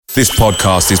This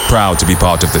podcast is proud to be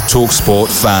part of the TalkSport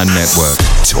Fan Network.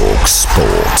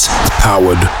 TalkSport.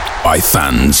 Powered by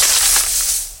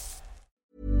fans.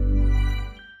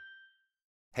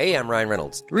 Hey, I'm Ryan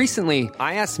Reynolds. Recently,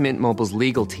 I asked Mint Mobile's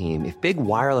legal team if big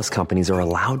wireless companies are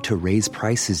allowed to raise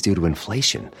prices due to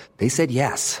inflation. They said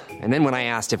yes. And then when I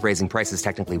asked if raising prices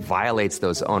technically violates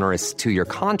those onerous two-year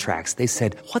contracts, they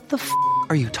said, "What the f***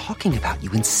 are you talking about,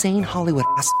 you insane Hollywood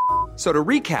ass?" So to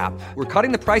recap, we're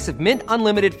cutting the price of Mint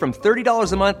Unlimited from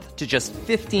 $30 a month to just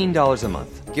 $15 a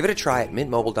month. Give it a try at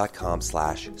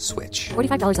mintmobile.com/switch.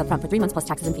 $45 up front for 3 months plus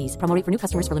taxes and fees. Promo rate for new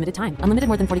customers for limited time. Unlimited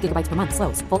more than 40 gigabytes per month.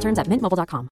 Slows full terms at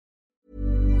mintmobile.com.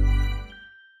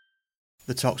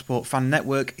 The TalkSport Fan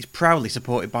Network is proudly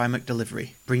supported by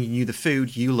McDelivery, bringing you the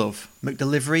food you love.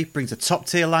 McDelivery brings a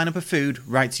top-tier lineup of food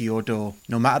right to your door.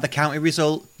 No matter the county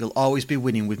result, you'll always be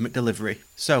winning with McDelivery.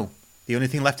 So, the only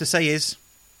thing left to say is,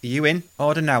 are you in?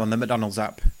 Order now on the McDonald's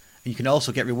app. And you can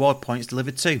also get reward points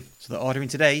delivered too. So that ordering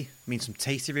today means some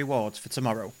tasty rewards for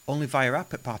tomorrow. Only via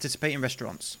app at participating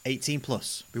restaurants. 18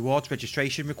 plus. Rewards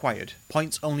registration required.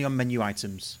 Points only on menu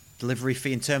items. Delivery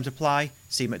fee and terms apply.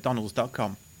 See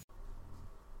mcdonalds.com.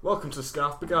 Welcome to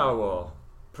Scarf Bagara War.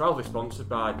 Proudly sponsored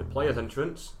by The Players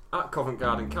Entrance, at Covent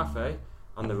Garden Cafe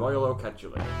and the Royal Oak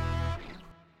Edgeley.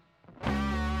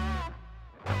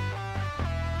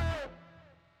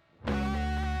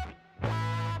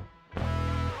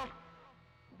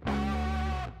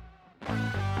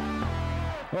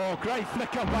 Oh, great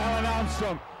flick on by Alan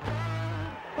Armstrong.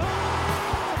 Oh,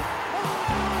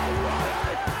 what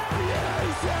a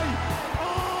beauty!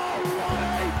 Oh, what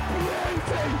a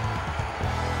beauty!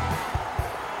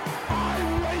 I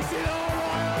waited all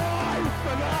my life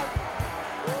for that.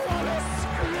 What a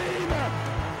screamer!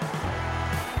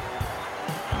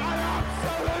 An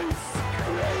absolute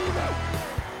screamer!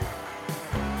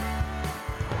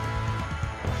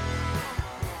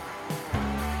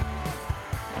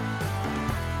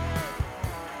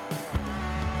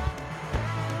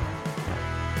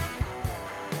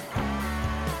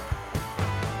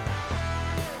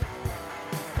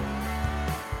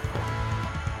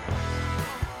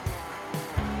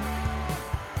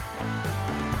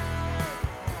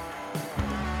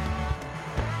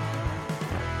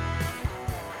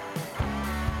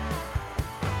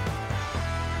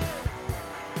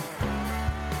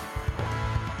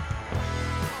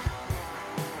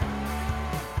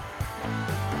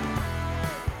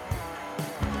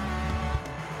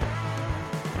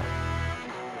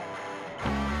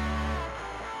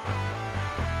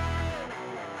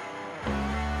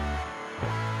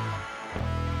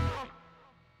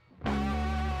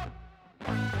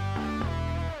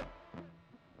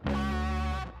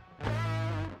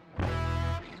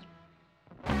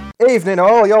 Evening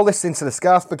all, you're listening to the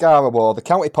Scarf Bagara War, the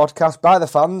county podcast by the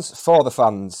fans, for the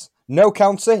fans. No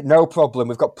county, no problem.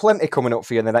 We've got plenty coming up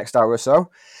for you in the next hour or so.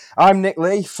 I'm Nick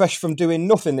Lee, fresh from doing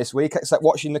nothing this week except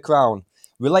watching The Crown.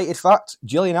 Related fact,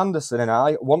 Gillian Anderson and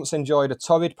I once enjoyed a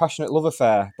torrid, passionate love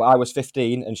affair, but I was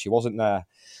 15 and she wasn't there.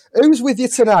 Who's with you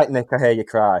tonight, Nick, I hear you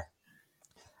cry?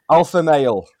 Alpha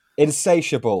male,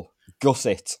 insatiable,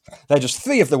 gusset. They're just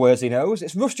three of the words he knows.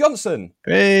 It's Russ Johnson.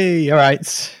 Hey, all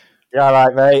right. Yeah,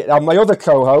 right, mate. And my other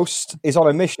co-host is on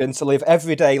a mission to live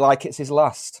every day like it's his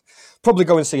last. Probably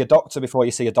go and see a doctor before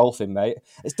you see a dolphin, mate.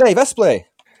 It's Dave Espley.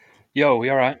 Yo,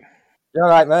 you all right? You all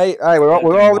right, mate? Hey, we're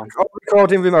all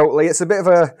recording remotely. It's a bit of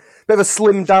a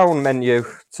slimmed down menu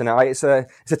tonight. It's a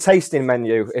tasting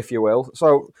menu, if you will.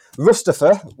 So,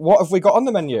 Rustifer, what have we got on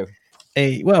the menu?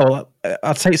 Well,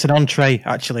 I'd say it's an entree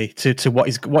actually to what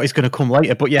is going to come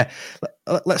later. But yeah,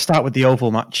 let's start with the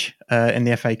Yeovil match in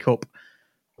the FA Cup.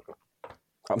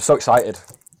 I'm so excited.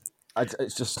 I'm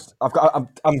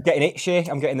getting itchy.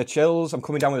 I'm getting the chills. I'm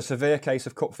coming down with a severe case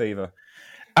of cup fever.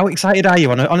 How excited are you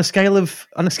on a scale of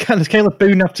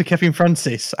Boone up to Kevin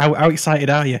Francis? How excited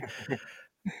are you?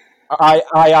 I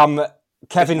am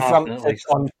Kevin Francis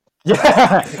on.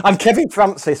 Yeah, I'm Kevin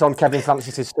Francis on Kevin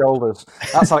Francis's shoulders.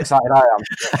 That's how excited I am.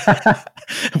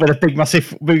 With a big,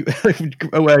 massive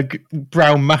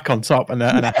brown Mac on top and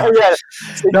a hat.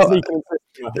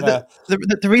 Yeah.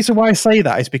 The reason why I say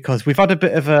that is because we've had a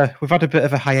bit of a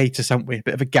hiatus, haven't we? A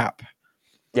bit of a gap.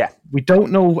 Yeah, we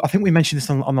don't know. I think we mentioned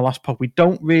this on the last pod. We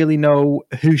don't really know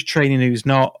who's training, who's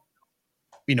not.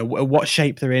 You know what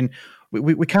shape they're in.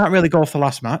 We can't really go off the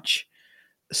last match,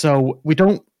 so we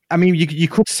don't. I mean, you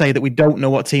could say that we don't know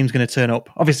what team's going to turn up.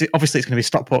 Obviously, it's going to be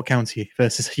Stockport County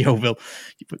versus Yeovil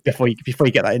before you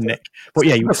get that in, Nick. But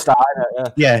yeah,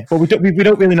 but we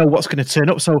don't really know what's going to turn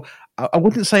up. So I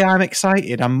wouldn't say I'm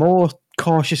excited. I'm more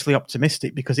cautiously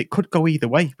optimistic because it could go either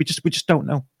way. We just don't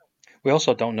know. We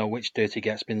also don't know which dirty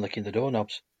get's been licking the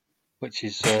doorknobs. which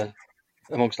is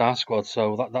amongst our squad.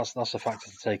 So that's a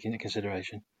factor to take into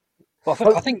consideration. But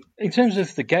I think in terms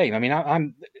of the game, I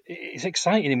mean, it's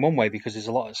exciting in one way because there's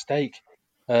a lot at stake.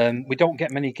 We don't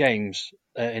get many games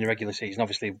in a regular season.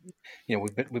 Obviously,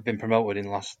 we've been promoted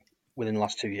within the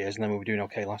last 2 years, and then we were doing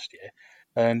okay last year.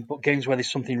 But games where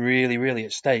there's something really, really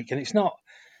at stake, and it's not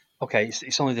okay.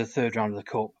 It's only the third round of the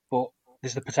cup, but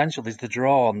there's the potential. There's the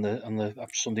draw on the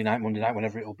Sunday night, Monday night,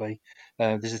 whenever it'll be.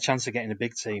 There's a chance of getting a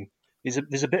big team.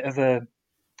 There's a bit of a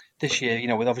this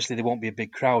year, with obviously there won't be a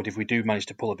big crowd if we do manage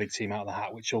to pull a big team out of the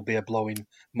hat, which will be a blow in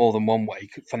more than one way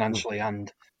financially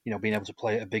and being able to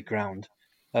play at a big ground.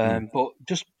 But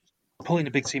just pulling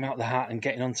a big team out of the hat and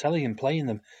getting on telly and playing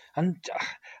them, and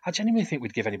I genuinely think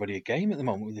we'd give anybody a game at the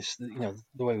moment with this,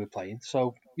 the way we're playing.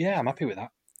 So yeah, I'm happy with that.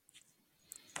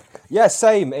 Yeah,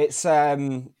 same. It's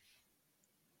like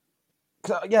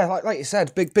you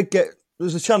said, big get.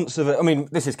 There's a chance of it. I mean,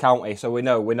 this is county, so we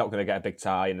know we're not going to get a big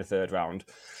tie in the third round.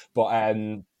 But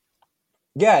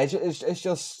it's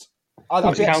just. I'd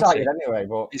be excited anyway.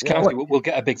 But it's county. We'll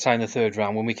get a big tie in the third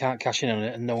round when we can't cash in on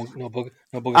it, and no bug.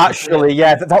 Actually,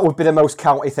 yeah, that would be the most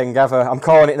county thing ever. I'm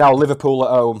calling it now. Liverpool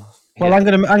at home. Well, I'm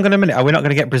going to a minute. Are we not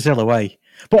going to get Brazil away?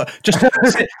 But just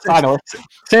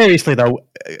seriously though,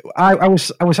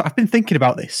 I've been thinking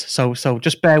about this. So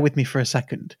just bear with me for a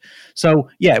second. So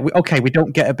yeah, we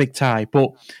don't get a big tie,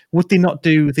 but would they not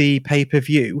do the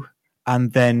pay-per-view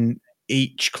and then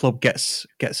each club gets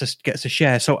a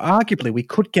share? So arguably we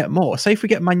could get more. Say if we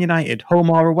get Man United home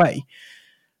or away,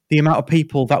 the amount of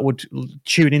people that would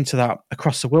tune into that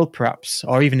across the world, perhaps,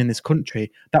 or even in this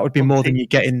country, that would be more than you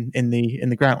get in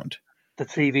the ground. The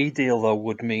TV deal, though,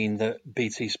 would mean that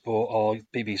BT Sport or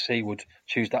BBC would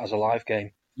choose that as a live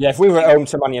game. Yeah, if we were at home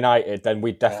to Man United, then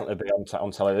we'd definitely be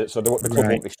on telly. So the club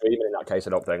won't be streaming in that case, I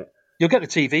don't think. You'll get the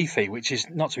TV fee, which is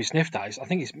not to be sniffed at. I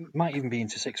think it might even be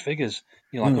into six figures,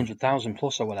 like 100,000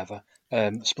 plus or whatever,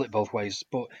 split both ways.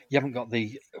 But you haven't got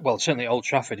certainly Old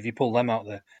Trafford. If you pull them out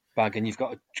the bag and you've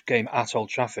got a game at Old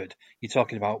Trafford, you're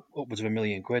talking about upwards of £1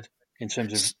 million in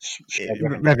terms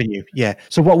of revenue. Yeah.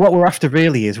 So what we're after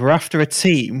really is we're after a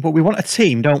team, but we want a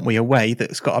team, don't we, away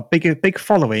that's got a big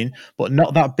following, but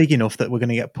not that big enough that we're going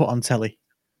to get put on telly.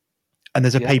 And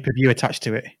there's a pay-per-view attached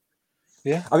to it.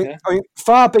 Yeah. I mean,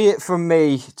 far be it from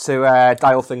me to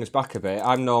dial things back a bit.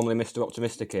 I'm normally Mr.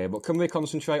 Optimistic here, but can we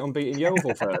concentrate on beating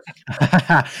Yeovil first?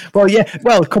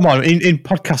 Well, come on. In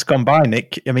podcasts gone by,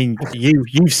 Nick, I mean,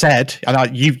 you've said,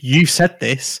 and you've said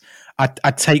this,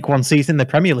 I'd take one season in the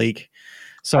Premier League.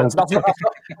 So,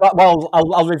 well,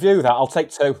 I'll review that. I'll take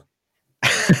two.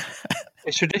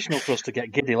 It's traditional for us to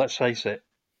get giddy. Let's face it.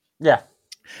 Yeah.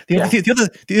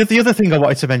 The other thing I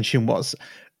wanted to mention was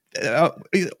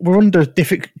we're under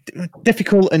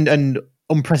difficult and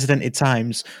unprecedented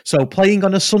times. So playing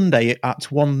on a Sunday at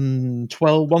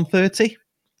 1:30,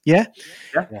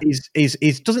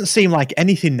 is doesn't seem like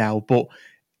anything now, but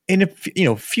in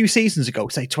a few seasons ago,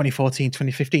 say 2014,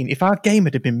 2015, if our game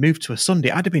had been moved to a Sunday,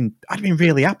 I'd have been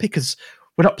really happy because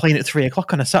we're not playing at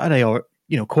 3:00 on a Saturday or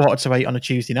 7:15 on a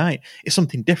Tuesday night. It's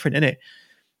something different, isn't it?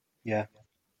 Yeah,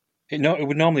 it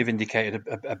would normally have indicated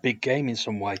a big game in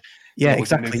some way. Yeah,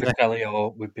 exactly. We'd be moved for telly,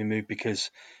 or we'd be moved because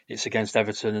it's against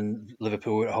Everton and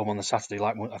Liverpool were at home on the Saturday.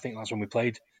 Like I think that's when we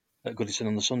played at Goodison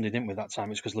on the Sunday, didn't we? That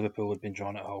time it's because Liverpool had been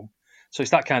drawn at home. So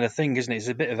it's that kind of thing, isn't it? It's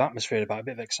a bit of atmosphere about it, a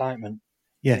bit of excitement.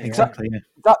 Yeah, exactly.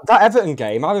 That Everton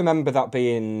game, I remember that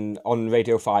being on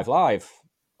Radio 5 Live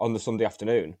on the Sunday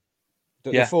afternoon.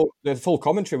 The full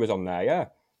commentary was on there, yeah.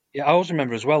 Yeah, I always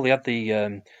remember as well. They had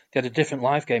a different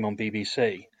live game on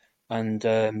BBC, and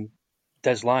Des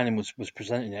Lynam was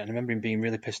presenting it. And I remember him being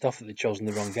really pissed off that they'd chosen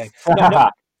the wrong game.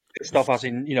 Not pissed off as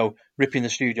in ripping the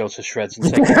studio to shreds and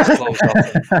taking his clothes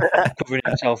off and covering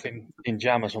himself in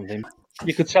jam or something.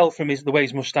 You could tell from the way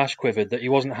his moustache quivered that he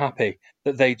wasn't happy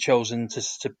that they'd chosen to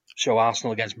show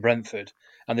Arsenal against Brentford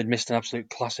and they'd missed an absolute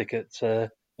classic at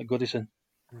Goodison.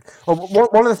 Well,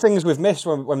 one of the things we've missed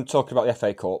when talking about the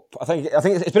FA Cup, I think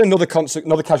it's been another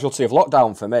casualty of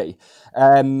lockdown for me.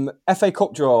 FA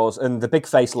Cup draws and the big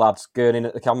face lads gurning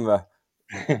at the camera.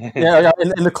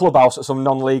 in the clubhouse at some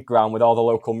non-league ground with all the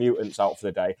local mutants out for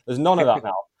the day. There's none of that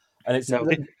now, and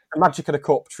the magic of the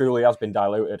cup truly has been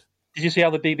diluted. Did you see how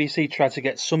the BBC tried to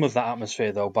get some of that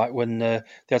atmosphere though? Back when they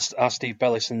had Steve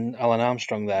Bellis and Alan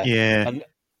Armstrong there, and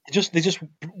they just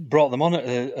brought them on at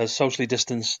a socially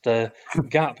distanced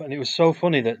gap, and it was so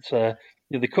funny that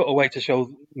they cut away to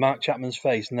show Mark Chapman's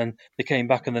face, and then they came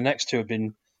back, and the next two had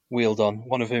been wheeled on.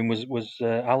 One of whom was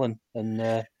Alan,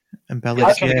 and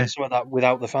embellished. Trying to get some of that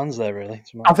without the fans there, really.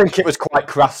 I think it was quite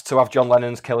crass to have John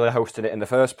Lennon's Killer hosting it in the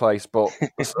first place, but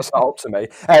that's not up to me.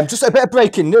 Just a bit of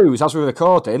breaking news as we're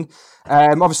recording.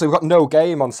 Obviously, we've got no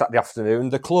game on Saturday afternoon.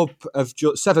 The club,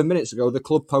 7 minutes ago, the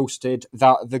club posted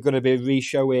that they're going to be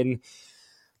re-showing...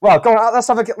 Well, go on, let's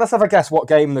have a guess what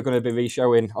game they're going to be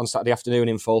re-showing on Saturday afternoon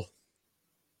in full.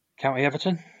 County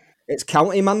Everton? It's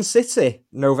County Man City,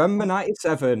 November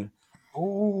 97.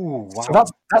 Oh, wow. So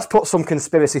that's put some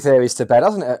conspiracy theories to bed,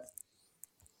 hasn't it?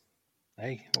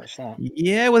 Hey, what's that?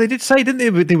 Yeah, well, they did say, didn't they?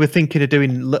 They were thinking of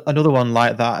doing another one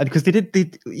like that, because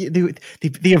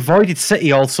they avoided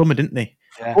City all summer, didn't they?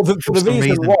 Yeah. Well, the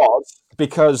reason was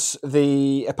because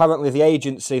apparently the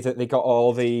agency that they got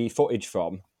all the footage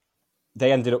from,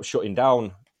 they ended up shutting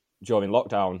down during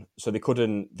lockdown, so they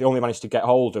only managed to get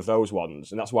hold of those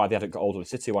ones, and that's why they hadn't got hold of the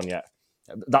City one yet.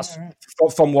 That's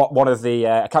from what one of the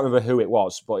I can't remember who it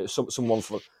was, but it's someone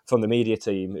from the media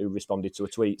team who responded to a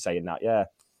tweet saying that. Yeah,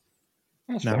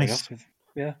 that's nice.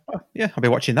 Yeah, yeah, I'll be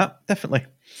watching that definitely.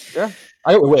 Yeah,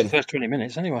 I hope we win. The first 20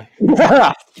 minutes anyway.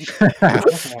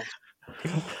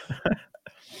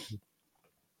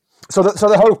 So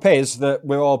the hope is that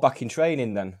we're all back in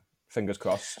training then. Fingers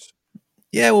crossed.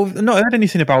 Yeah, well, not heard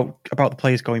anything about the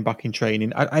players going back in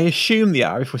training. I assume they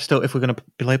are if we're going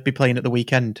to be playing at the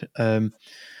weekend, and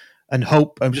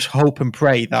just hope and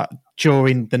pray that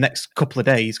during the next couple of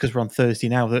days, because we're on Thursday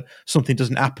now, that something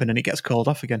doesn't happen and it gets called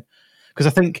off again. Because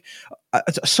I think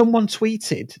someone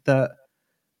tweeted that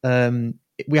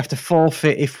we have to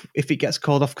forfeit if it gets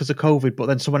called off because of COVID, but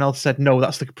then someone else said no,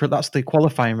 that's the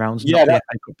qualifying rounds. Yeah, not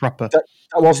the proper. That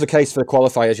was the case for the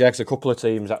qualifiers. Yeah, because a couple of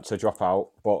teams had to drop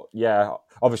out. But yeah,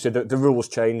 obviously the rules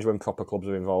change when proper clubs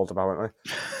are involved, apparently.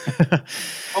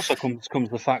 Also comes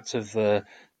the fact of the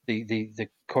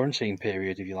quarantine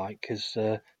period, if you like, because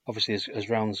obviously as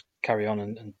rounds carry on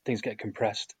and things get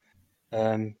compressed.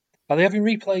 Are they having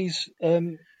replays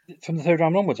from the third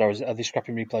round onwards, or are they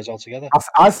scrapping replays altogether?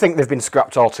 I think they've been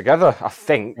scrapped altogether. I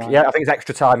think. Right. Yeah, I think it's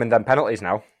extra time and then penalties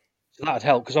now. So that'd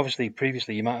help, because obviously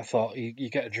previously you might have thought you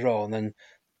get a draw and then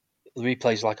the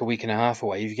replay's like a week and a half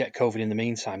away. If you get COVID in the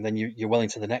meantime, then you're well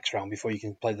into the next round before you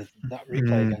can play that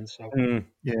replay again. So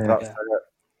yeah.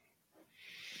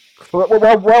 Well,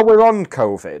 while we're on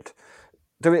COVID,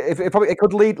 it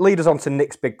could lead us on to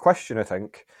Nick's big question, I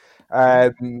think.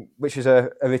 Which is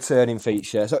a returning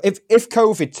feature. So if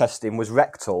COVID testing was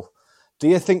rectal, do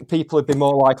you think people would be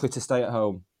more likely to stay at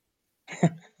home?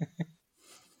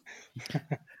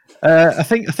 I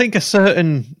think a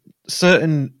certain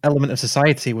element of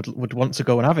society would want to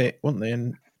go and have it, wouldn't they?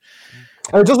 And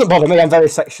it doesn't bother me. I'm very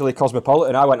sexually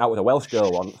cosmopolitan. I went out with a Welsh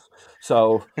girl once,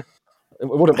 so it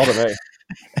wouldn't bother me.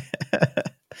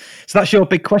 So that's your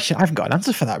big question. I haven't got an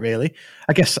answer for that, really.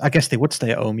 I guess they would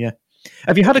stay at home, yeah.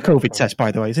 Have you had a COVID test,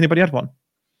 by the way? Has anybody had one?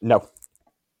 No.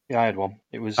 Yeah, I had one.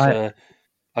 It was I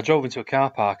drove into a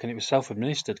car park and it was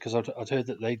self-administered, because I'd heard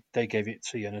that they gave it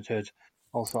to you, and I'd heard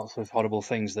all sorts of horrible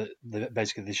things that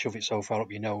basically they shove it so far up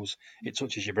your nose it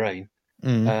touches your brain.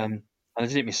 And I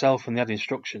did it myself, and they had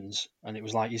instructions, and it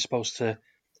was like you're supposed to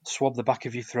swab the back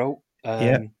of your throat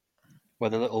where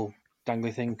the little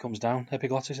dangly thing comes down.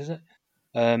 Epiglottis, is it?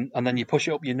 And then you push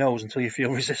it up your nose until you feel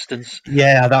resistance.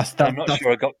 Yeah, I'm not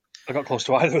sure I got close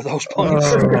to either of those points.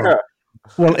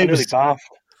 Well, it was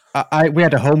we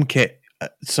had a home kit,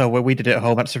 so when we did it at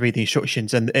home, I had to read the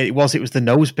instructions, and it was the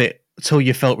nose bit until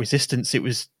you felt resistance.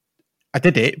 I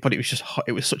did it, but it was just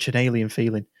it was such an alien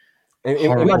feeling.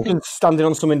 Imagine standing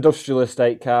on some industrial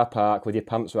estate car park with your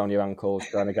pants around your ankles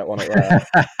trying to get one up there.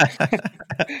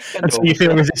 Until you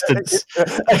feel resistance.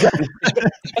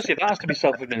 Especially if that has to be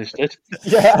self-administered.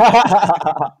 Yeah.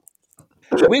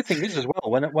 The weird thing is as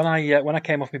well, when I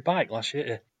came off my bike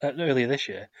earlier this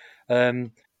year,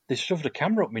 they shoved a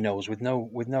camera up my nose with no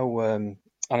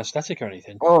anaesthetic or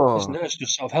anything. Oh. This nurse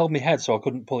just sort of held my head so I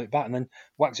couldn't pull it back, and then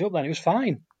whacked it up. Then it was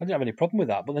fine. I didn't have any problem with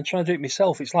that. But then trying to do it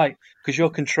myself, it's like, because you're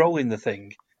controlling the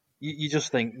thing, you just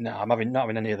think, no, I'm not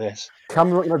having any of this.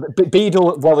 Camera,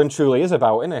 Beadle well and truly is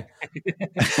about, isn't it?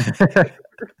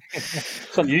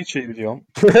 It's on YouTube if you want.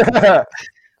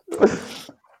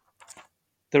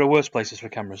 There are worse places for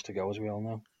cameras to go, as we all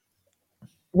know.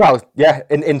 Well, yeah,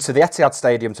 into the Etihad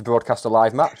Stadium to broadcast a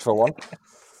live match for one.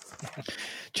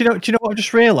 Do you know what I've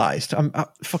just realised? I'm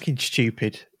fucking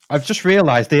stupid. I've just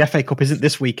realised the FA Cup isn't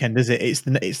this weekend, is it?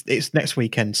 It's next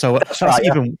weekend. So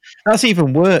that's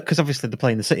even worse, because obviously they're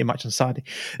playing the City match on Saturday.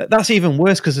 That's even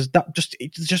worse because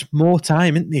it's just more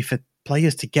time, isn't there, for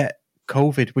players to get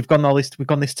COVID. We've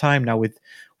gone this time now with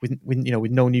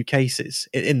no new cases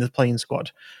in the playing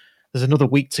squad. There's another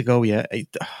week to go yet. You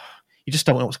just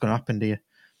don't know what's going to happen, do you?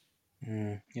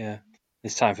 Yeah.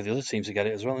 it's time for the other team to get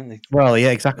it as well, isn't it? Well, yeah,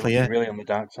 exactly. Yeah, Really on the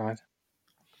dark side.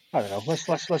 I don't know.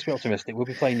 Let's be optimistic. We'll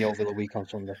be playing Yeovil a week on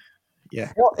Sunday.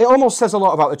 yeah. It almost says a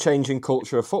lot about the changing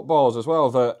culture of footballers as well.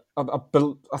 That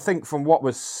I think from what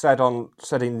was said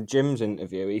in Jim's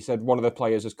interview, he said one of the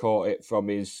players has caught it from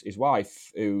his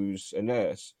wife, who's a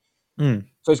nurse. Mm.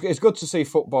 So it's good to see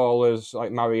footballers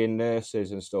like marrying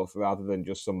nurses and stuff rather than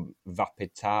just some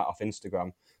vapid tart off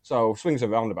Instagram. So swings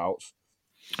and roundabouts.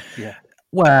 Yeah.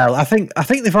 Well, I think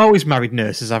they've always married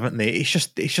nurses, haven't they? It's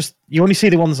just you only see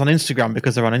the ones on Instagram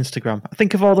because they're on Instagram.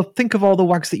 Think of all the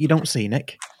wags that you don't see,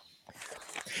 Nick.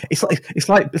 It's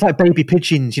like baby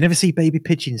pigeons. You never see baby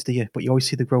pigeons, do you? But you always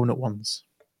see the grown-up ones.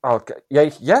 Okay.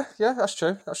 Yeah. That's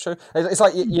true. It's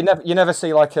like you never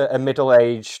see like a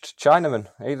middle-aged Chinaman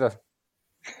either.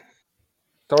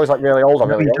 It's always like really old.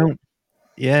 No, you don't.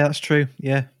 Yeah, that's true.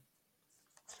 Yeah,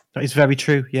 that is very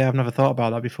true. Yeah, I've never thought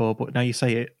about that before, but now you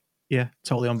say it, yeah,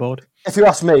 totally on board. If you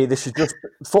ask me,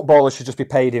 footballers should just be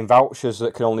paid in vouchers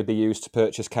that can only be used to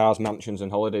purchase cars, mansions, and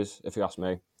holidays. If you ask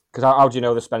me, because how do you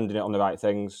know they're spending it on the right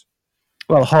things?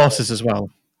 Well, horses as well.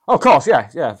 Oh, of course,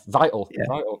 yeah, vital.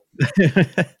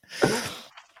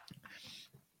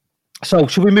 So,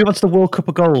 should we move on to the World Cup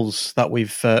of Goals that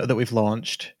we've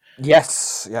launched?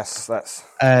 Yes, let's.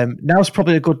 Now's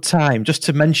probably a good time just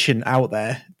to mention out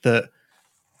there that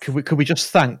could we just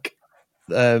thank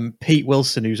Pete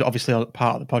Wilson, who's obviously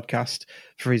part of the podcast,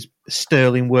 for his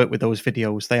sterling work with those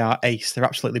videos. They are ace. They're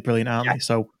absolutely brilliant, aren't they?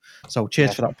 So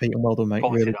cheers for that, Pete, and well done, mate.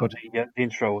 Really good. The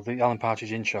intro, the Alan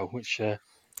Partridge intro, which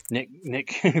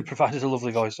Nick provided a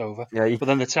lovely voiceover. Yeah, but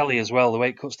then the telly as well. The way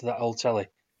it cuts to that old telly,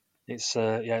 it's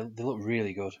they look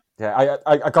really good. Yeah,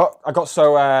 I got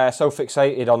so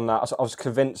fixated on that. I was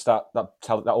convinced that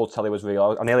old telly was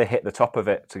real. I nearly hit the top of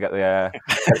it to get the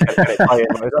playing.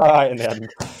 It was all right in the end.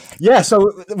 Yeah,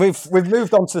 so we've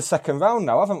moved on to the second round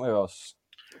now, haven't we, Ross?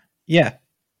 Yeah.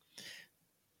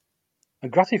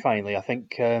 And gratifyingly, I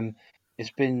think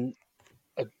it's been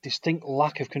a distinct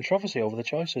lack of controversy over the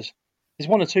choices. There's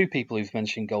one or two people who've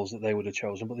mentioned goals that they would have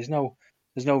chosen, but there's no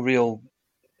real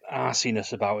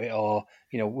arsiness about it, or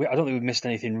I don't think we've missed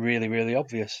anything really, really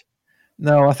obvious.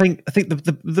 No, I think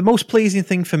the most pleasing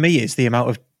thing for me is the amount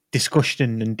of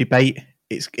discussion and debate.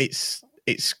 It's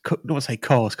I don't want to say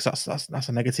cause because that's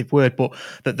a negative word, but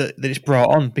that it's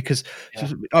brought on because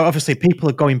obviously people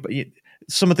are going.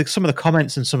 Some of the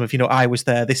comments and some of I was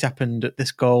there. This happened at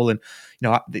this goal, and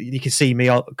you can see me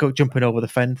jumping over the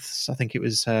fence. I think it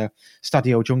was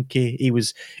Stadio Junkie. He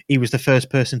was the first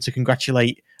person to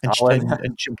congratulate and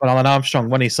jump on Alan Armstrong,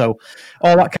 wasn't he? So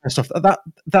all that kind of stuff.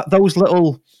 That those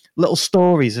little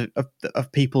stories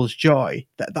of people's joy.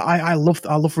 That I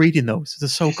love reading those. They're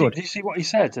so good. Did you see what he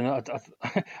said? And I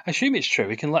assume it's true.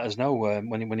 He can let us know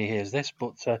when he hears this.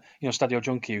 But Stadio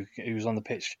Junkie, who was on the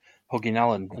pitch hugging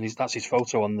Alan, and that's his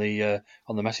photo on the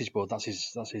message board. That's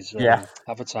his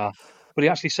avatar. But he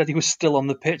actually said he was still on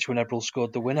the pitch when Eberl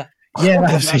scored the winner. Yeah,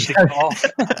 that's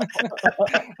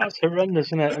horrendous,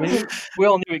 isn't it? I mean, we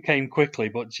all knew it came quickly,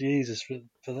 but Jesus, for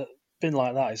that thing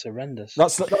like that, it's horrendous.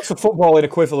 That's the footballing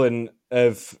equivalent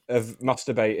of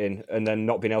masturbating and then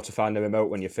not being able to find the remote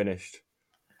when you're finished.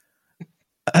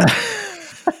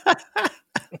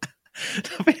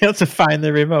 Not being able to find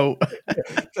the remote.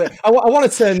 I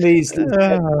want to turn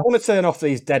I want to turn off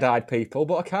these dead-eyed people,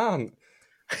 but I can't.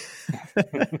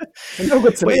 They're no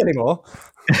good to me anymore.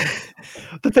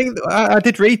 The thing I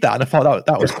did read that, and I thought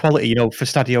that was quality, for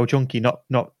Stadio Junkie, not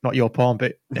your porn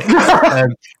bit. But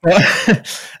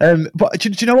do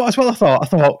you know what? As well, I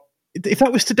thought if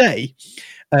that was today,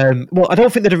 well, I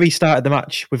don't think they'd have restarted the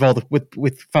match with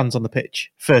with fans on the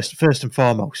pitch first and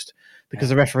foremost, because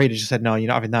the referee just said no, you're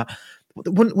not having that.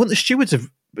 Wouldn't the stewards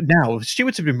have now? The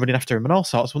stewards have been running after him and all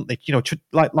sorts, wouldn't they?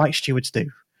 Like stewards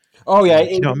do. Oh yeah,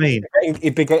 you know what I mean?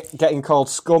 He'd be getting called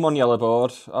scum on yellow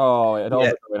board. Oh, it'd all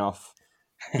be going off.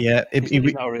 Yeah, he's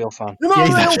not a real fan. You're not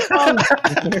a real fan.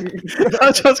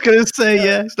 That's what I was going to say.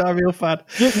 Yeah, he's not a real fan.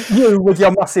 You with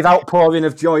your massive outpouring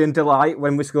of joy and delight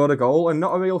when we scored a goal, and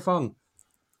not a real fan.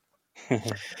 Do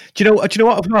you know what?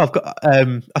 I've got.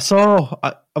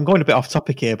 I'm going a bit off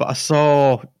topic here, but I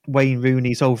saw Wayne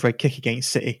Rooney's overhead kick against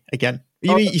City again.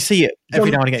 You see it every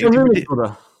now and again.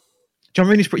 John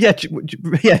Rooney's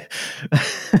brother,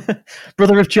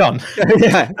 brother of John.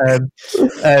 Yeah,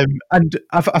 and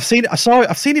I've seen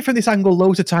it from this angle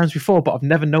loads of times before, but I've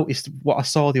never noticed what I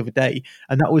saw the other day,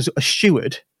 and that was a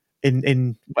steward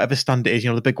in whatever stand it is,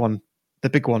 the big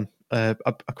one,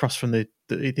 across from the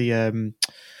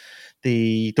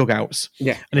dugouts.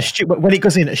 Yeah, and when it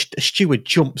goes in, a steward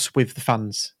jumps with the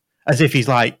fans as if he's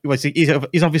like,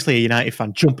 he's obviously a United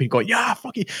fan, jumping, going, yeah,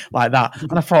 fuck it, like that.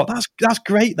 And I thought, that's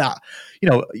great. That,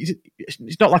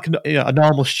 it's not like a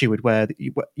normal steward where,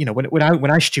 when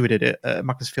I stewarded at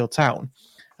Macclesfield Town,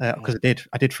 because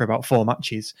I did for about 4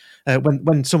 matches.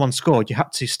 When someone scored, you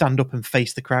had to stand up and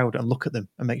face the crowd and look at them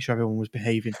and make sure everyone was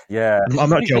behaving. Yeah, I'm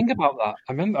not joking. Think about that.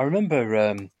 I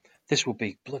remember. This would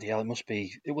be bloody hell. It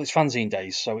was fanzine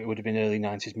days, so it would have been early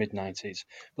 90s, mid 90s.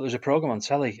 But there was a program on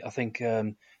telly. I think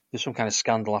there's some kind of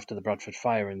scandal after the Bradford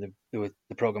fire, and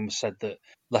the program said that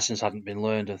lessons hadn't been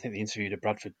learned. I think they interviewed a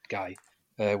Bradford guy,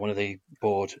 one of the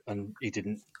board, and he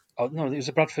didn't. Oh no, it was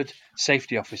a Bradford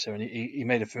safety officer, and he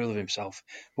made a fool of himself.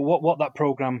 But what that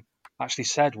program actually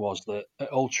said was that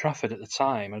at Old Trafford at the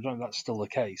time, I don't know if that's still the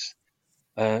case,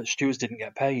 stewards didn't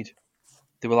get paid.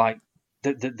 They were like,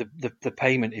 the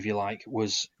payment, if you like,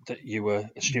 was that you were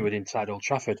a steward inside Old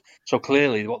Trafford. So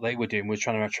clearly what they were doing was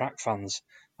trying to attract fans.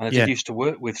 And I did used to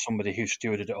work with somebody who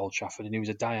stewarded at Old Trafford, and he was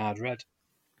a diehard Red.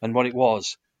 And what it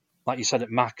was, like you said,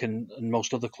 at Mac and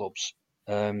most other clubs,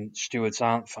 stewards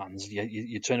aren't fans.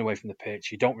 You turn away from the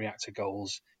pitch, you don't react to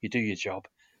goals, you do your job.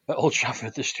 At Old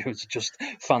Trafford, the stewards are just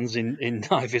fans in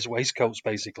high-vis waistcoats,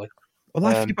 basically. Well,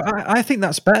 I think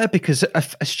that's better because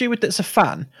a steward that's a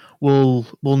fan will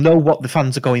know what the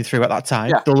fans are going through at that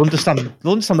time. Yeah. They'll understand the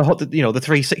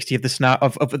 360 of the snap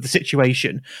of the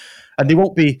situation, and they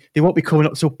won't be coming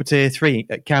up to upper tier 3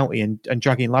 at County and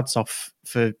dragging lads off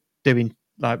for doing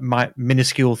like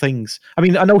minuscule things. I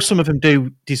mean, I know some of them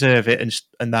do deserve it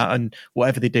and that, and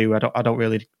whatever they do, I don't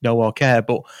really know or care.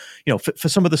 But for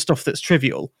some of the stuff that's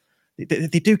trivial, they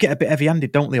do get a bit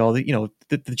heavy-handed, don't they? Or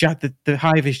the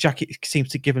high-vis jacket seems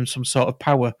to give them some sort of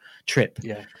power trip.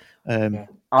 Yeah.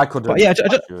 I could. I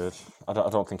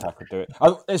don't think I could do it.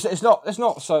 It's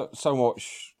not so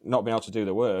much not being able to do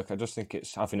the work. I just think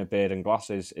it's having a beard and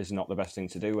glasses is not the best thing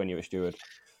to do when you're a steward.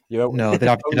 No, they'd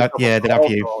have you.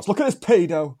 Look at this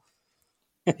pedo.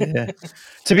 Yeah.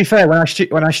 To be fair, when I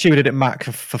stewarded at Mac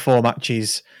for 4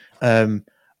 matches,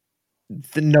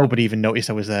 nobody even noticed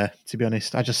I was there. To be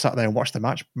honest, I just sat there and watched the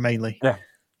match mainly. Yeah.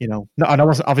 And I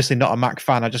wasn't obviously not a Mac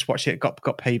fan. I just watched it.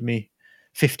 Got paid me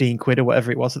 £15 or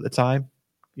whatever it was at the time.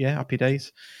 Yeah, happy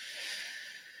days.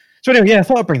 So anyway, I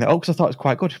thought I'd bring that up because I thought it was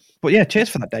quite good. But yeah, cheers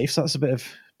for that, Dave. So that's a bit of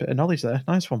knowledge there.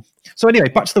 Nice one. So anyway,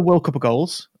 back to the World Cup of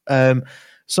goals.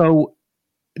 So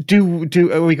do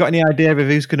we got any idea of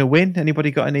who's going to win?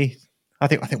 Anybody got any? I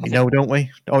think we know, don't we?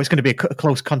 Oh, it's going to be a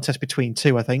close contest between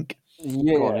 2, I think.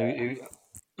 Yeah.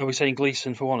 Are we saying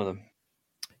Gleeson for one of them?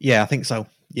 Yeah, I think so.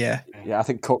 Yeah. Yeah, I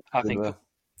think Cook.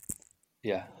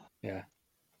 Yeah.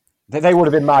 They would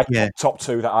have been my top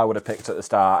 2 that I would have picked at the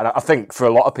start, and I think for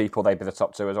a lot of people they'd be the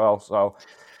top 2 as well. So.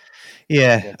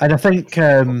 Yeah, and I think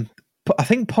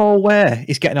Paul Ware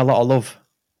is getting a lot of love.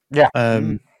 Yeah.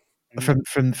 From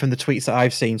the tweets that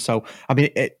I've seen. So I mean,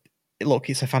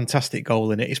 it's a fantastic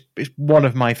goal, and it's one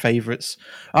of my favourites.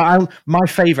 My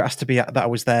favourite has to be that I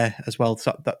was there as well.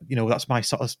 So that's my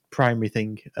sort of primary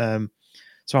thing.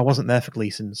 So I wasn't there for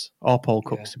Gleeson's or Paul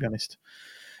Cook's, to be honest.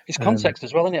 It's context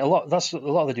as well, isn't it? A lot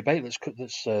of the debate that's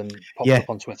popped up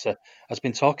on Twitter has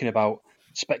been talking about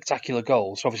spectacular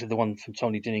goals. Obviously, the one from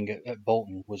Tony Dinning at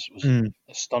Bolton was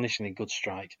astonishingly good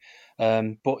strike.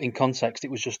 But in context,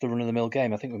 it was just a run-of-the-mill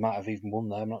game. I think we might have even won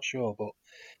there. I'm not sure. But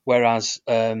whereas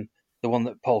the one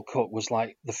that Paul Cook was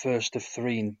like the first of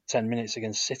 3 in 10 minutes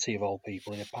against City, of all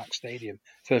people, in a packed stadium.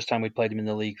 First time we'd played him in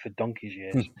the league for donkey's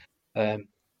years.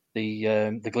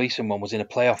 The Gleeson one was in a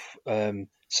playoff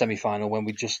semi-final when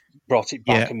we just brought it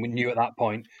back, and we knew at that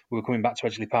point we were coming back to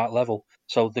Edgeley Park level.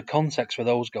 So the context for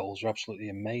those goals are absolutely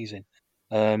amazing.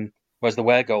 Whereas the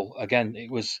Ware goal, again, it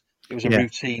was a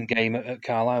routine game at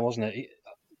Carlisle, wasn't it?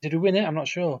 Did we win it? I'm not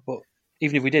sure, but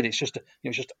even if we did, it's just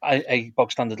a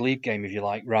bog standard league game, if you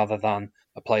like, rather than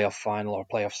a playoff final or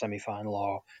a playoff semi-final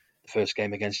or the first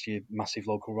game against your massive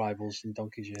local rivals in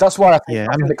donkey's years. That's why I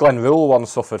think the Glen Rule one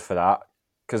suffered for that.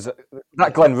 Because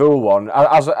that Glen Rule one,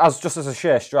 as just as a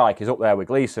sheer strike, is up there with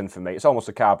Gleeson for me. It's almost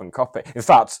a carbon copy. In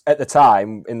fact, at the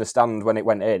time, in the stand when it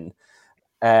went in,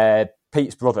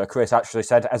 Pete's brother, Chris, actually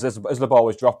said, as the ball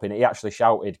was dropping, he actually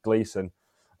shouted Gleeson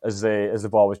as the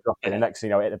ball was dropping. And next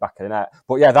thing you know, it hit the back of the net.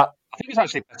 But yeah, I think it was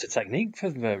actually better technique for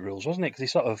the rules, wasn't it? Because he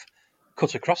sort of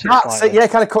cut across it slightly.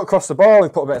 Kind of cut across the ball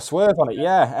and put a bit of swerve on it,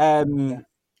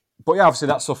 But yeah, obviously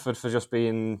that suffered for just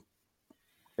being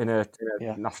in a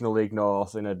National League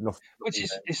North, which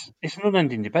is it's an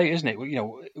unending debate, isn't it?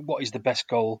 What is the best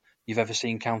goal you've ever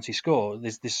seen County score?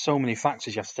 There's so many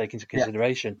factors you have to take into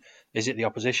consideration. Is it the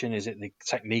opposition? Is it the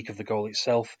technique of the goal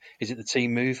itself? Is it the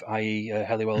team move, i.e.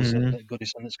 Hellywell's at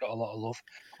Goodison that's got a lot of love?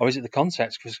 Or is it the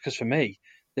context? Because for me,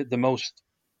 the most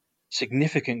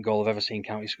significant goal I've ever seen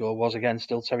County score was again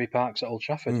still Terry Parks at Old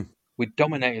Trafford. We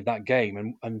dominated that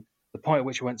game, and the point at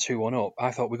which we went 2-1 up,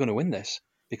 I thought we're going to win this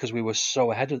because we were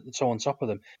so so on top of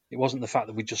them. It wasn't the fact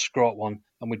that we just scraped one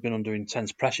and we'd been under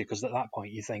intense pressure, because at that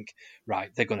point you think, right,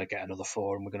 they're going to get another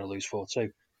 4 and we're going to lose 4-2.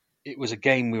 It was a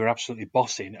game we were absolutely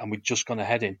bossing and we'd just gone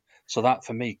ahead in. So that,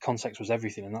 for me, context was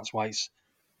everything, and that's why it's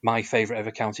my favourite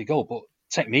ever County goal. But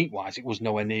technique-wise, it was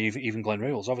nowhere near even Glenn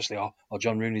Riddle's, obviously, or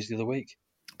John Rooney's the other week.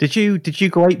 Did you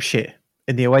go ape shit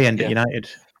in the away end at Yeah. United?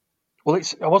 Well,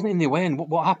 I wasn't in the away end.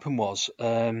 What happened was,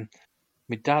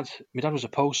 my dad was a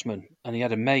postman, and he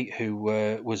had a mate who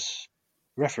was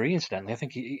referee. Incidentally, I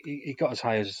think he got as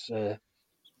high as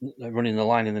running the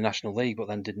line in the National League, but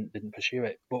then didn't pursue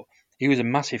it. But he was a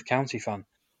massive County fan,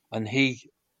 and he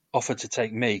offered to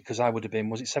take me because I would have been,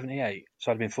 was it 78? So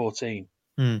I'd have been 14.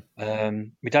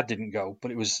 My dad didn't go,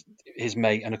 but it was his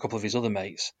mate and a couple of his other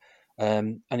mates,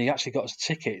 and he actually got us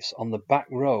tickets on the back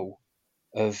row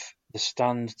of the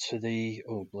stand to the,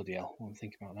 oh bloody hell, what am I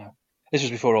thinking about now? This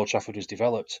was before Old Trafford was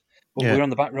developed, but we were on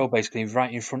the back row basically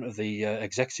right in front of the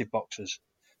executive boxes.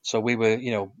 So we were,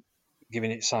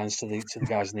 giving it signs to the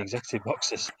guys in the executive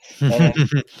boxes.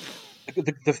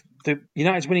 The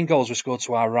United's winning goals were scored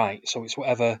to our right, so it's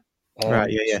whatever. Right,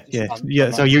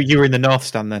 yeah. So you were in the north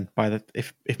stand then, by the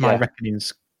if my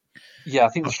reckonings. Yeah, I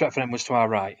think the Stretford end was to our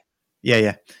right.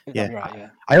 Yeah. Right, yeah.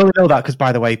 I only know that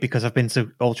because I've been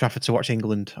to Old Trafford to watch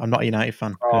England. I'm not a United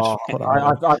fan. I've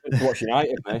been to watch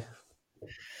United, mate.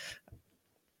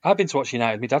 I've been to watch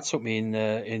United. My dad took me in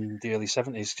the early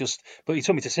 70s, but he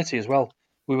took me to City as well.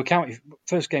 We were County.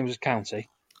 First game was County,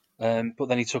 but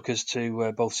then he took us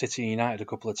to both City and United a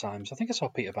couple of times. I think I saw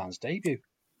Peter Barnes' debut,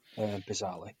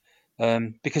 bizarrely,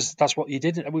 because that's what you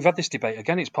did. We've had this debate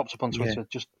again. It's popped up on Twitter.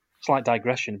 Just slight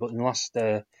digression, but in the last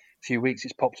few weeks,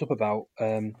 it's popped up about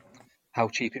how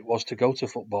cheap it was to go to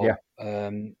football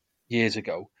years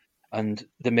ago. And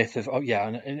the myth of,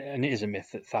 and it is a myth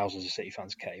that thousands of City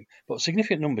fans came, but a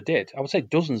significant number did. I would say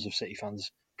dozens of City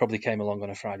fans probably came along on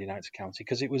a Friday night to County,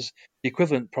 because it was the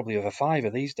equivalent probably of a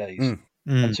 £5 these days.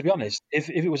 And to be honest, if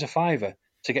it was a £5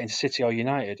 to get into City or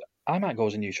United, I might go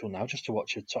as a neutral now just to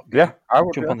watch a top game. Yeah, I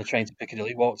would jump on the train to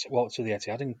Piccadilly, walk to the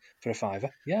Etihad for a £5.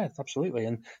 Yeah, absolutely.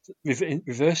 And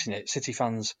reversing it, City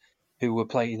fans who were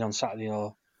playing on Saturday,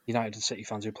 or United and City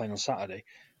fans who were playing on Saturday,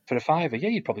 for a £5,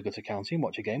 you'd probably go to County and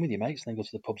watch a game with your mates, and then go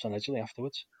to the pubs on Edgeley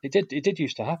afterwards. It did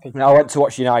used to happen. I went to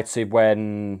watch United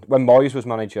when Moyes was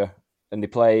manager, and they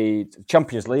played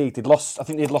Champions League. I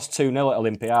think they'd lost 2-0 at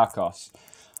Olympiacos,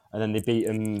 and then they beat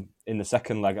them in the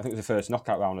second leg. I think it was the first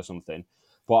knockout round or something.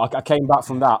 But I came back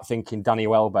from that thinking Danny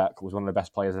Welbeck was one of the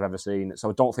best players I've ever seen.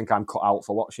 So I don't think I'm cut out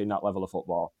for watching that level of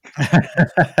football.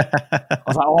 I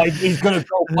was like, he's going to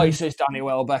go places, Danny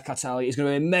Welbeck, I tell you. He's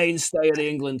going to be a mainstay of the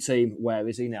England team. Where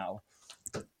is he now?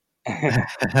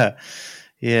 Yeah,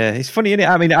 it's funny, isn't it?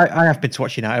 I mean, I have been to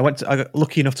watch United. I got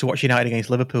lucky enough to watch United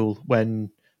against Liverpool when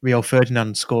Rio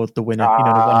Ferdinand scored the winner, the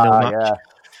 1-0 match. Yeah.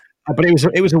 But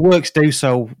it was a works do,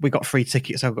 so we got free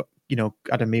tickets. I got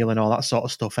had a meal and all that sort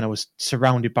of stuff, and I was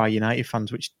surrounded by United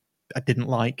fans, which I didn't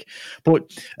like.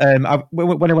 But when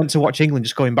I went to watch England,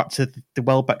 just going back to the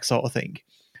Welbeck sort of thing,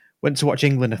 went to watch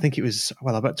England. I think it was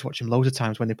I went to watch him loads of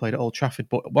times when they played at Old Trafford,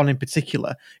 but one in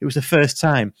particular, it was the first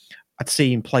time I'd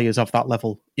seen players of that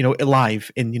level,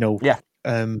 live in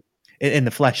in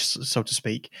the flesh, so to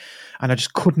speak, and I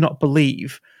just could not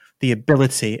believe the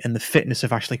ability and the fitness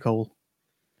of Ashley Cole.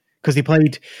 Because he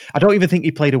played, I don't even think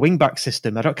he played a wing-back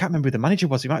system. Can't remember who the manager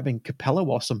was. It might have been Capello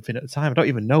or something at the time. I don't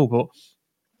even know, but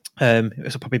it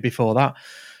was probably before that.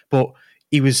 But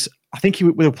we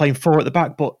were playing 4 at the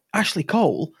back, but Ashley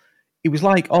Cole, it was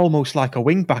almost like a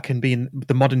wing-back and being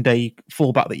the modern-day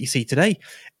full-back that you see today.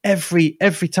 Every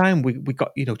time we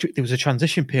got, there was a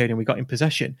transition period and we got in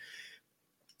possession,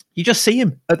 you just see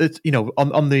him at the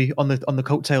on the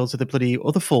coattails of the bloody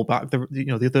other fullback,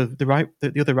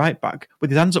 the other right back with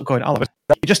his hands up going.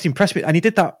 It just impressed me, and he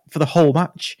did that for the whole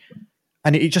match.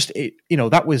 And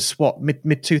that was what mid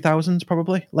 2000s,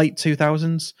 probably late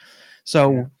 2000s.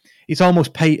 So he's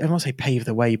almost I won't say paved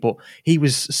the way, but he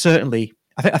was certainly.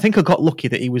 I think I got lucky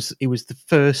that he was the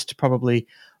first probably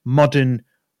modern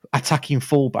attacking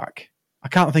fullback. I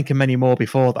can't think of many more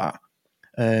before that.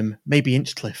 Maybe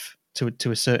Inchcliffe.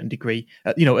 To a certain degree,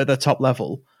 at the top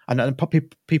level, and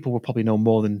people will probably know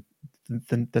more than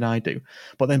I do.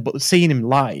 But seeing him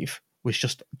live was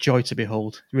just joy to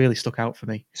behold. Really stuck out for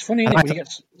me. It's funny, isn't it? When you get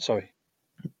sorry,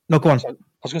 no, go on. I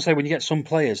was going to say when you get some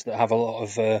players that have a lot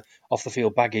of off the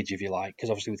field baggage, if you like, because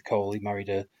obviously with Cole he married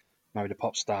a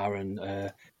pop star, and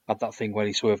had that thing where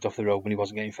he swerved off the road when he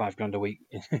wasn't getting $5,000 a week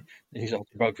in his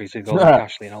autobiography to Golden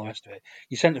Cashley and all the rest of it.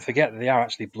 You tend to forget that they are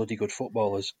actually bloody good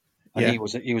footballers. And he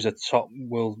was a top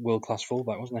world class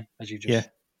fullback, wasn't he? As you just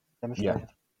demonstrated.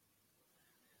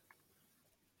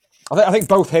 I think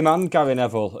both him and Gary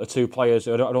Neville are two players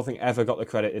who I don't think ever got the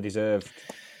credit they deserved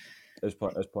as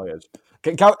players.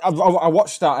 I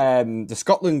watched that the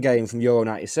Scotland game from Euro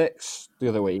 '96 the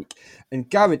other week, and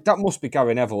that must be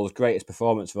Gary Neville's greatest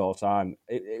performance of all time.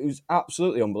 It was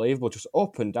absolutely unbelievable, just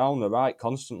up and down the right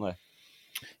constantly.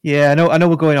 Yeah, I know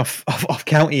we're going off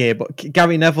county here, but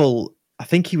Gary Neville, I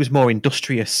think he was more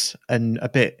industrious and a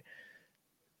bit.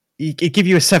 He'd give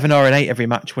you a 7 or an 8 every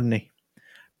match, wouldn't he?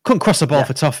 Couldn't cross the ball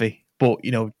for toffee, but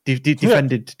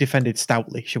defended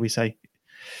stoutly, shall we say?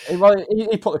 Well,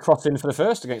 he put the cross in for the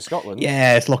first against Scotland.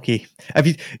 Yeah, it's lucky. Have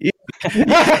you?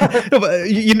 No, but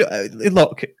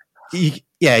look. You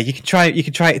can try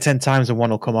it 10 times and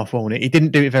one will come off, won't it? He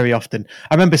didn't do it very often.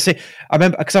 I remember because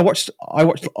I watched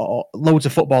loads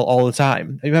of football all the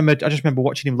time. I just remember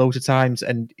watching him loads of times,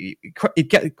 and he'd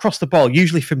get across the ball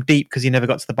usually from deep because he never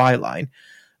got to the byline,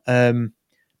 and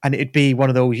it'd be one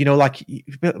of those, like a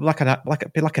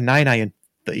 9-iron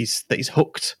that he's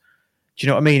hooked. Do you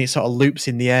know what I mean? It sort of loops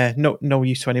in the air. No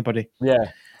use to anybody.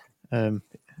 Yeah. I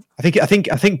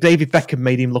think David Beckham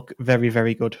made him look very,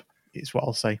 very good. Is what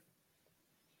I'll say.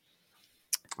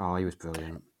 Oh, he was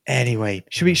brilliant. Anyway,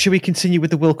 should we continue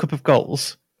with the World Cup of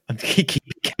goals and keep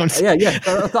counting? Yeah.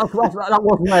 That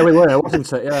wasn't where we were,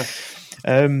 wasn't it? Yeah.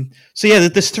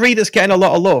 There's 3 that's getting a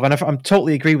lot of love, and I'm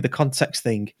totally agree with the context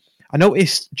thing. I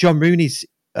noticed John Rooney's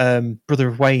brother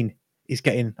of Wayne is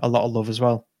getting a lot of love as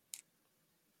well.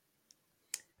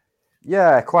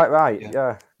 Yeah, quite right.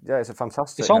 Yeah, it's a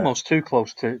fantastic. It's almost too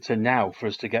close to now for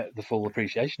us to get the full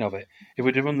appreciation of it. If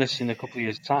we'd have run this in a couple of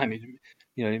years' time, it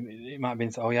might have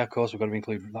been, oh yeah, of course we've got to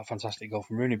include that fantastic goal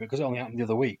from Rooney, but because it only happened the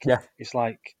other week, it's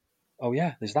like, oh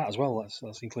yeah, there's that as well.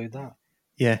 Let's include that.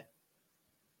 Yeah.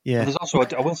 And there's also,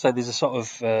 I will say, there's a sort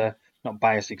of not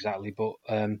bias exactly, but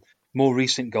more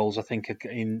recent goals I think are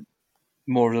getting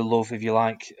more of the love, if you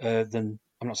like, than.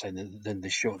 I'm not saying than they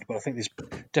should, but I think there's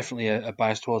definitely a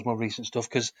bias towards more recent stuff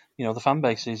because the fan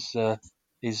base is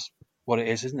what it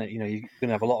is, isn't it? You're going to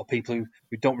have a lot of people who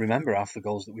don't remember half the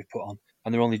goals that we've put on,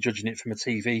 and they're only judging it from a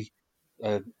TV,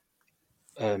 a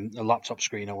laptop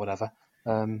screen or whatever.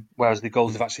 Whereas the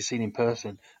goals they've actually seen in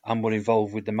person and were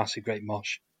involved with the massive great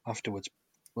mosh afterwards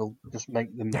will just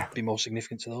make them be more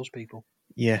significant to those people.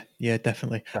 Yeah,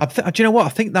 definitely. Do you know what? I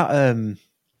think that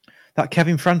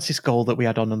Kevin Francis goal that we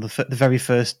had on the very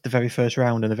first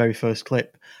round and the very first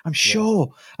clip. I'm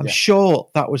sure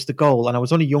that was the goal, and I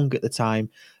was only young at the time.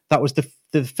 That was the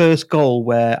first goal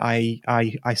where I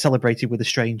celebrated with a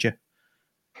stranger.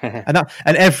 and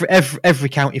every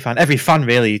county fan, every fan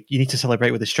really, you need to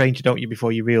celebrate with a stranger, don't you?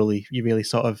 Before you really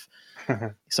sort of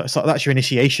that's your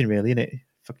initiation, really, isn't it?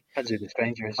 I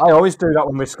always do that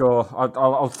when we score.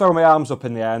 I'll throw my arms up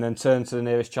in the air and then turn to the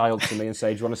nearest child to me and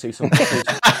say, "Do you want to see something?"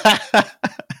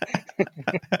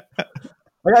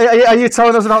 Are you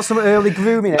telling us about some early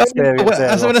grooming experience?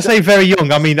 When I say very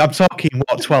young, I mean I'm talking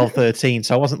 12, 13.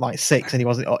 So I wasn't like 6, and he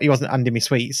wasn't handing me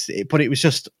sweets. But it was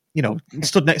just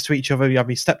stood next to each other. You have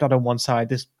me stepdad on one side,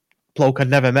 this bloke I'd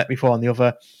never met before on the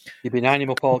other. You've been eyeing him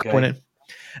up all game.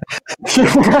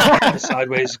 A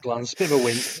sideways glance, bit of a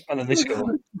wink, and then they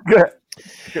score.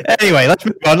 Anyway, let's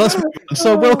move on.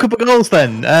 So World Cup of goals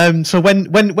then. So when's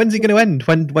it going to end?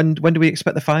 When do we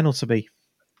expect the final to be?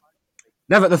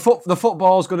 Never. The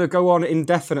football's going to go on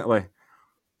indefinitely.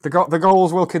 The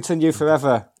goals will continue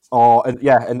forever,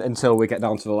 until we get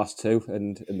down to the last 2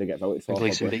 and they get voted for.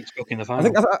 Gleeson beats Cook in the final. I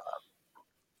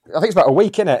think it's about a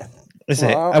week, isn't it? Is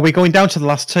it? Are we going down to the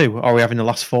last 2, or are we having the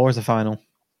last 4 as the final?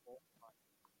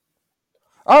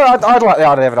 I'd like the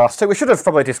idea of the last 2. We should have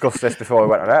probably discussed this before we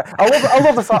went on air. I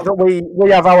love the fact that we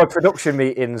have our production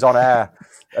meetings on air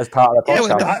as part of the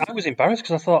podcast. I was embarrassed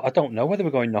because I thought, I don't know whether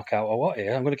we're going knockout or what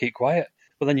here. I'm going to keep quiet.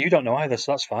 But then you don't know either,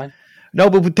 so that's fine. No,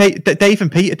 but Dave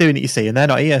and Pete are doing it, you see, and they're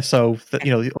not here. So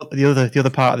the other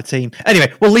part of the team.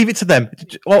 Anyway, we'll leave it to them.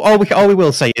 All we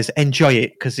will say is enjoy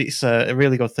it because it's a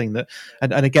really good thing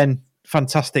and again,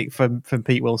 fantastic from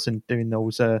Pete Wilson doing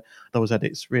those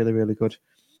edits. Really, really good.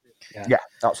 Yeah,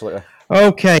 absolutely.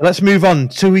 Okay, let's move on.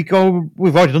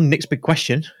 We've already done Nick's big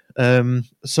question.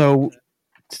 So,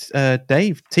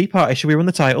 Dave, Tea Party, should we run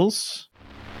the titles?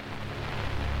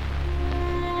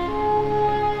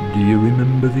 Do you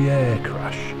remember the air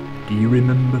crash? Do you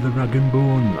remember the rag and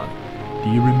bone man? Do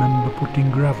you remember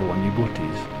putting gravel on your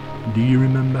butties? Do you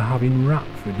remember having rat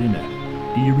for dinner?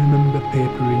 Do you remember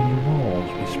papering your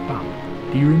walls with spam?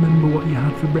 Do you remember what you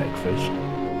had for breakfast?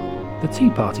 the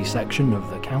Tea Party section of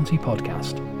the County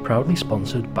Podcast, proudly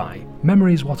sponsored by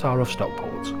Memories What Are of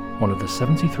Stockport, one of the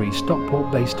 73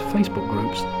 Stockport-based Facebook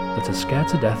groups that are scared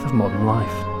to death of modern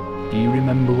life. Do you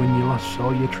remember when you last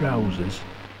saw your trousers?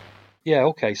 Yeah,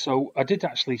 okay, so I did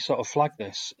actually sort of flag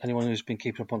this, anyone who's been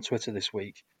keeping up on Twitter this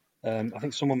week. I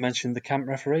think someone mentioned the camp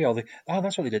referee,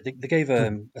 that's what they did. They gave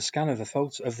a scan of the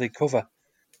photo of the cover,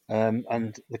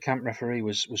 and the camp referee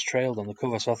was trailed on the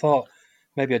cover. So I thought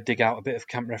maybe I'd dig out a bit of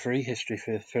camp referee history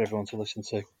for everyone to listen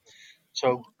to.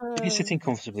 So if you're sitting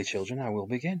comfortably, children, I will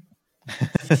begin.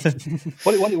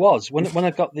 What it was, when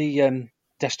I got the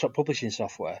desktop publishing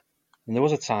software, and there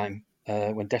was a time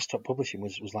when desktop publishing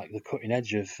was like the cutting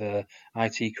edge of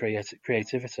IT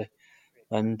creativity,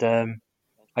 and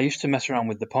I used to mess around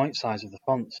with the point size of the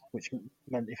fonts, which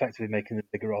meant effectively making them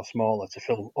bigger or smaller to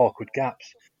fill awkward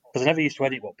gaps. Because I never used to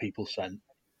edit what people sent.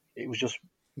 It was just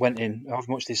went in, however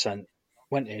much they sent,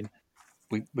 went in,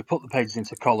 we put the pages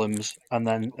into columns, and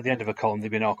then at the end of a column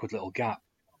there'd be an awkward little gap.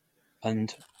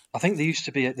 And I think there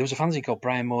was a fanzine called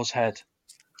Brian Moore's Head,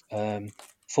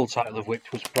 full title of which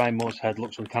was Brian Moore's Head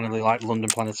Looks Uncannily Like London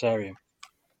Planetarium,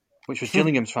 which was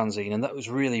Gillingham's fanzine, and that was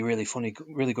really, really funny,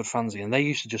 really good fanzine. And they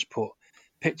used to just put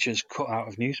pictures cut out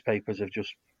of newspapers of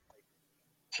just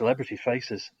celebrity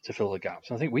faces to fill the gaps.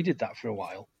 And I think we did that for a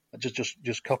while,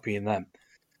 just copying them.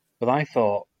 But I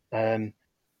thought we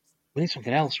need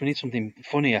something else. We need something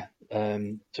funnier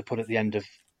to put at the end of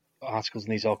articles in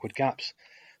these awkward gaps.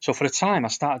 So for a time, I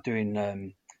started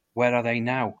doing Where Are They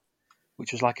Now,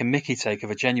 which was like a Mickey take of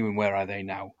a genuine Where Are They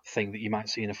Now thing that you might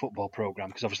see in a football programme,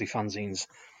 because obviously fanzines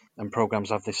and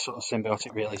programmes have this sort of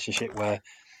symbiotic relationship where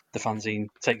the fanzine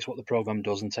takes what the programme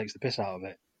does and takes the piss out of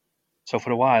it. So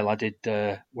for a while I did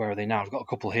Where Are They Now? I've got a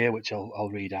couple here which I'll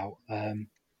read out.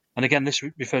 And again, this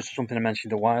refers to something I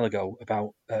mentioned a while ago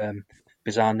about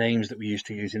bizarre names that we used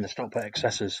to use in the Stockport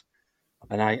Excessors.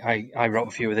 And I wrote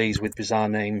a few of these with bizarre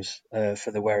names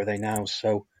for the Where Are They Now?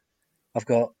 So I've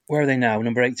got Where Are They Now?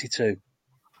 Number 82.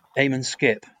 Eamon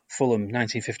Skip, Fulham,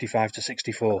 1955 to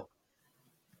 64.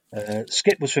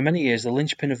 Skip was for many years the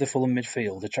linchpin of the Fulham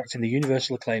midfield, attracting the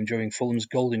universal acclaim during Fulham's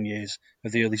golden years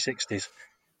of the early 60s.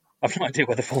 I've no idea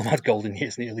whether Fulham had golden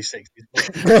years in the early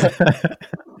 60s.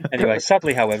 Anyway,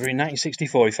 sadly, however, in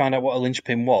 1964 he found out what a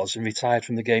linchpin was and retired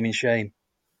from the game in shame.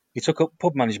 He took up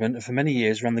pub management and for many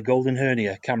years ran the Golden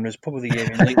Hernia, Camera's Pub of the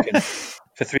Year in Lincoln,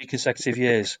 for 3 consecutive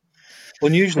years.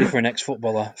 Unusually for an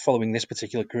ex-footballer following this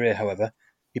particular career, however,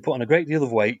 he put on a great deal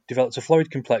of weight, developed a florid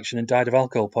complexion and died of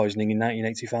alcohol poisoning in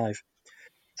 1985.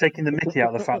 Taking the mickey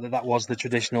out of the fact that was the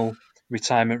traditional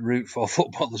retirement route for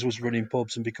footballers was running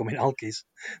pubs and becoming alkies,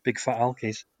 big fat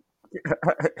alkies.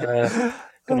 Got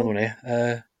another one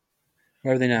here.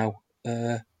 Where are they now?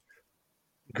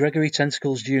 Gregory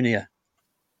Tentacles Jr.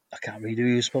 I can't read who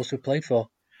he was supposed to have played for.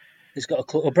 He's got a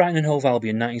club, Brighton and Hove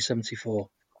Albion, 1974.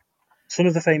 Son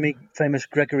of the famous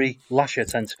Gregory Lasher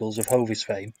Tentacles of Hove's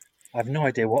fame. I have no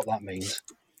idea what that means.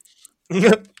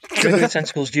 Gregory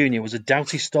Tentacles Jr. was a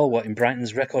doughty stalwart in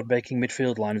Brighton's record-breaking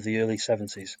midfield line of the early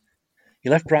 70s. He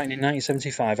left Brighton in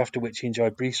 1975, after which he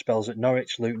enjoyed brief spells at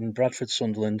Norwich, Luton, Bradford,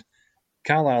 Sunderland,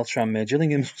 Carlisle, Tranmere,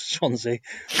 Gillingham, Swansea,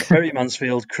 Bury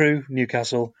Mansfield, Crewe,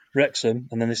 Newcastle, Wrexham,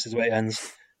 and then this is the way it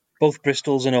ends, both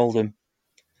Bristols and Oldham.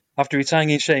 After retiring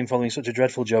in shame following such a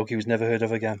dreadful joke, he was never heard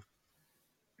of again.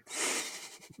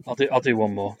 I'll do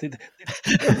one more. You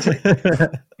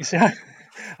see,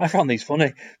 I found these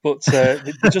funny, but you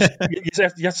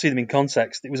have to see them in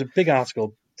context. It was a big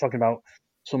article talking about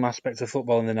some aspects of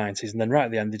football in the 90s, and then right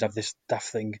at the end they'd have this daft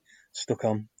thing stuck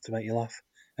on to make you laugh.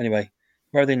 Anyway,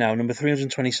 where are they now? Number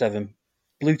 327,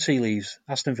 Blue Tea Leaves,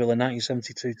 Aston Villa,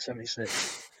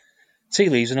 1972-76. Tea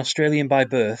Leaves, an Australian by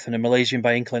birth and a Malaysian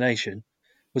by inclination,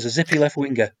 was a zippy left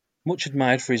winger, much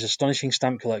admired for his astonishing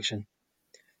stamp collection.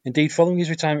 Indeed, following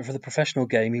his retirement from the professional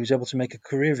game, he was able to make a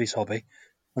career of his hobby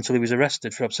until he was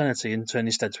arrested for obscenity and turned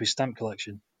instead to his stamp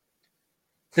collection.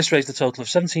 This raised a total of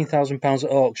 £17,000 at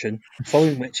auction,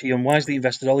 following which he unwisely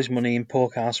invested all his money in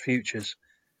pork arse futures.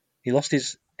 He lost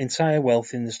his entire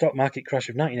wealth in the stock market crash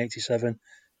of 1987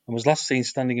 and was last seen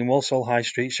standing in Walsall High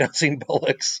Street shouting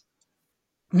bollocks.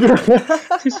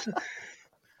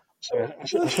 Sorry, I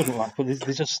shouldn't laugh, but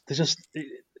they're just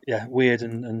weird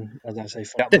and as I say,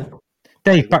 fun.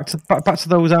 Dave, back to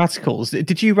those articles.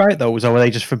 Did you write those, or were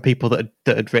they just from people that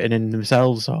had written in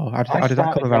themselves, or how did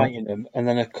that come about? Writing them, and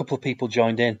then a couple of people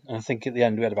joined in, and I think at the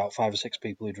end we had about 5 or 6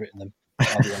 people who'd written them.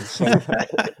 At the end. So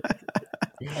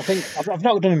I think I've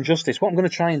not done them justice. What I'm going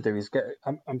to try and do is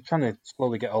I'm trying to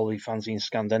slowly get all the fanzines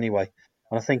scanned anyway,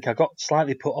 and I think I got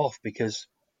slightly put off because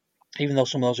even though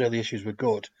some of those early issues were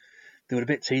good, they were a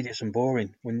bit tedious and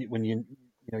boring when you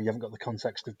you haven't got the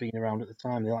context of being around at the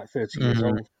time. They're like 30 years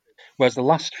old. Whereas the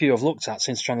last few I've looked at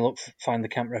since trying to find the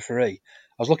camp referee,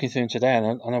 I was looking through them today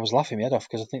and I was laughing my head off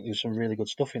because I think there was some really good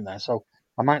stuff in there. So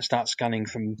I might start scanning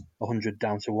from 100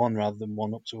 down to 1 rather than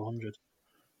 1 up to 100.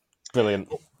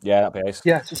 Brilliant. Yeah, that'd be ace.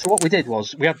 Yeah, so what we did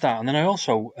was we had that, and then I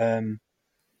also I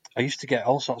used to get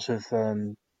all sorts of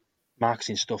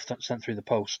marketing stuff sent through the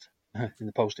post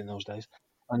in those days.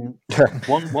 And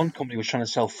one company was trying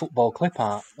to sell football clip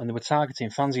art, and they were targeting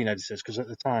fanzine editors because at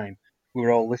the time we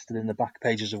were all listed in the back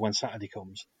pages of When Saturday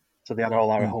Comes, so they had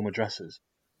all our home addresses.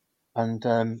 And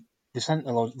they sent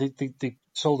a load. They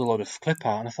sold a load of clip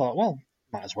art, and I thought, well,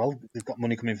 might as well. They've got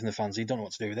money coming from the fanzine. Don't know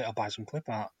what to do with it. I'll buy some clip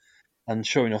art. And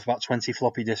sure enough, about 20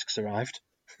 floppy disks arrived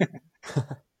a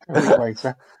week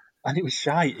later. And it was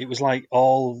shite. It was like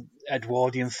all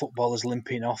Edwardian footballers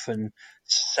limping off and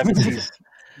 70s,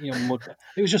 mud.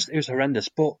 It was horrendous.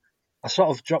 But I sort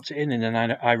of dropped it in an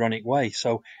ironic way.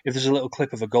 So if there's a little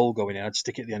clip of a goal going in, I'd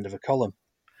stick it at the end of a column.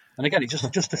 And again,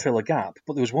 just to fill a gap.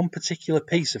 But there was one particular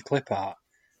piece of clip art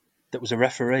that was a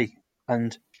referee,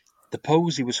 and the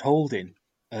pose he was holding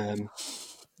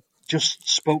just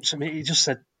spoke to me. He just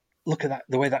said, "Look at that!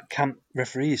 The way that camp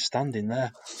referee is standing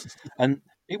there," and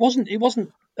it wasn't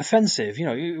offensive.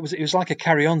 It was like a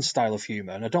carry-on style of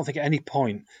humour, and I don't think at any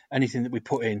point anything that we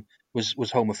put in was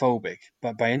homophobic,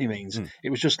 but by any means. It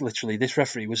was just literally this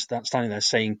referee was standing there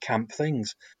saying camp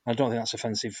things. I don't think that's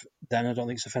offensive then. I don't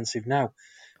think it's offensive now.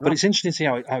 But it's interesting to see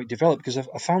how it developed, because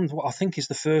I found what I think is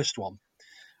the first one.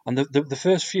 And the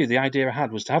first few, the idea I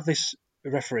had was to have this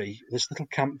referee, this little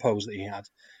camp pose that he had,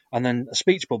 and then a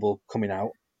speech bubble coming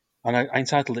out. And I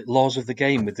entitled it Laws of the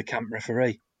Game with the Camp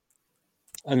Referee.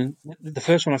 And the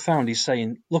first one I found, he's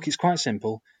saying, look, it's quite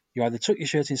simple. You either tuck your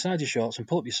shirt inside your shorts and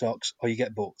pull up your socks, or you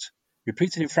get booked.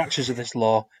 Repeated infractions of this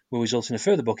law will result in a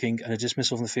further booking and a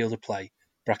dismissal from the field of play.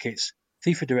 Brackets,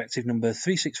 FIFA Directive number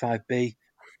 365B,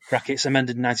 brackets,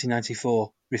 amended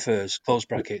 1994, refers, close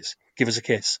brackets, give us a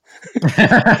kiss.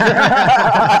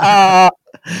 I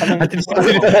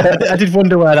did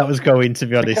wonder where that was going, to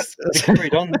be honest.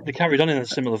 They carried on in a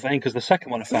similar vein, because the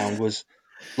second one I found was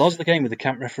Laws of the Game with the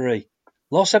Camp Referee.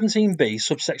 Law 17B,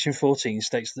 subsection 14,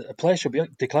 states that a player shall be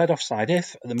declared offside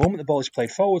if, at the moment the ball is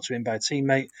played forward to him by a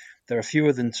teammate, there are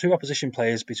fewer than 2 opposition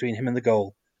players between him and the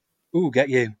goal. Ooh, get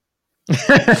you. And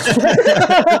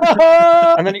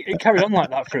then it carried on like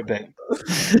that for a bit.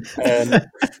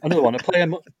 Another one,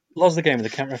 Laws of the Game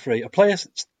with the Camp Referee. A player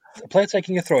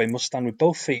taking a throw-in must stand with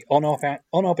both feet on or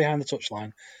behind the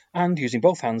touchline, and using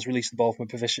both hands release the ball from a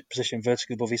position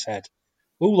vertically above his head.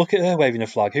 Oh, look at her waving a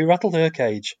flag. Who rattled her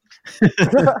cage? So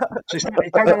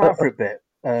it carried on like for a bit.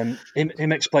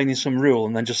 Him explaining some rule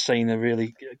and then just saying a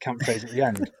really camp phrase at the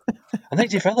end. And then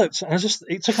it developed, and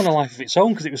it took on a life of its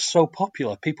own because it was so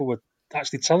popular. People were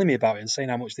actually telling me about it and saying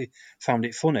how much they found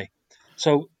it funny.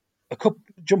 So,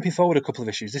 jumping forward a couple of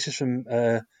issues, this is from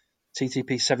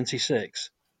TTP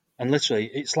 76, and literally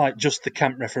it's like just the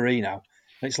camp referee now.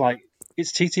 And it's like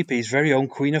it's TTP's very own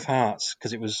Queen of Hearts,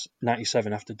 because it was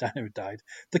 97 after Diana had died,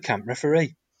 the camp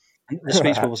referee. And the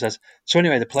speech bubble says, so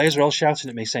anyway, the players are all shouting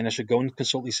at me saying I should go and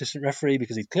consult the assistant referee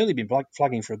because he'd clearly been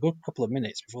flagging for a good couple of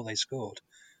minutes before they scored.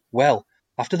 Well,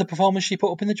 after the performance she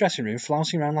put up in the dressing room,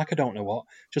 flouncing around like I don't know what,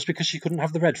 just because she couldn't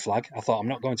have the red flag, I thought I'm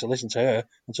not going to listen to her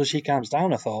until she calms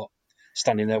down, I thought.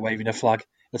 Standing there waving a flag.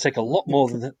 It'll take a lot more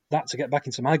than that to get back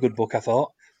into my good book, I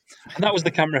thought. And that was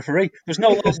the camp referee. There's no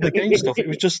laws of the game stuff. It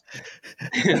was just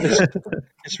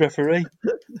this referee.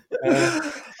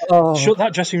 Shut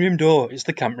that dressing room door. It's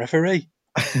the camp referee.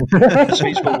 The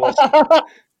speech was,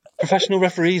 professional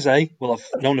referees, eh? Well, I've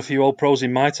known a few old pros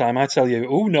in my time. I tell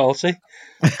you, ooh, naughty.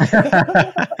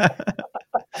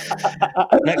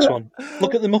 Next one.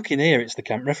 Look at the muck in here. It's the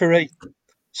camp referee.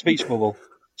 Speech bubble.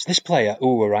 So this player,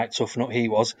 ooh, a right tough nut he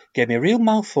was, gave me a real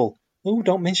mouthful. Ooh,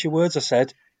 don't mince your words, I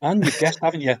said. And you've guessed,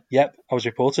 haven't you? Yep, I was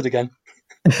reported again.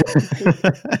 Look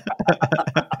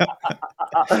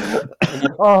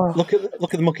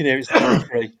at the muck in here. It's the camp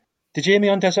referee. Did you hear me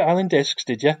on Desert Island Discs,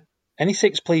 did you? Any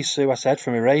 6, please, Sue, I said,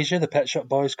 from Erasure, the Pet Shop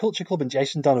Boys, Culture Club and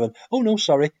Jason Donovan. Oh, no,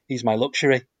 sorry, he's my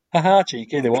luxury. Ha-ha,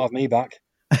 cheeky, they won't have me back.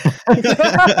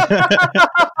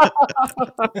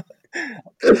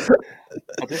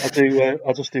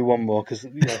 I'll just do one more, because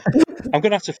I'm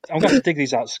gonna have to dig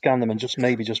these out, scan them, and just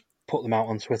put them out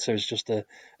on Twitter as just a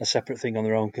separate thing on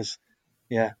their own. Because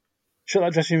shut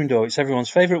that dressing room door. It's everyone's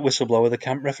favourite whistleblower, the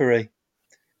camp referee.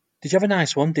 Did you have a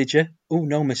nice one? Did you? Oh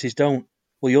no, Mrs. Don't.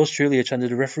 Well, yours truly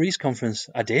attended a referees conference.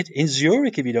 I did in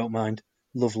Zurich, if you don't mind.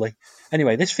 Lovely.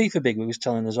 Anyway, this FIFA bigwig was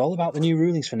telling us all about the new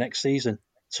rulings for next season.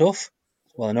 Tough.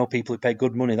 Well, I know people who pay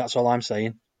good money. That's all I'm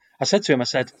saying. I said to him,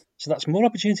 so that's more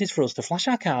opportunities for us to flash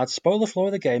our cards, spoil the flow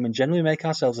of the game, and generally make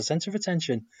ourselves a centre of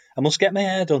attention. I must get my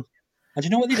hair done. And do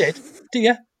you know what they did? Do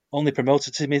you? Only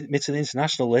promoted to me to the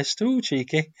international list. Ooh,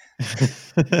 cheeky.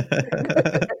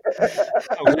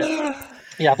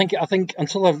 Yeah, I think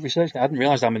until I've researched it, I hadn't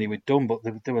realised how many we'd done, but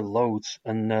there were loads.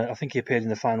 And I think he appeared in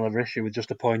the final ever issue with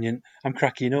just a poignant, "I'm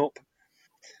cracking up."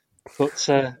 But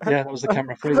that was the camp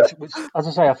referee, which, as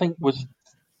I say, I think was,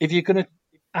 if you're going to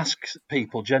ask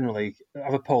people generally,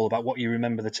 have a poll about what you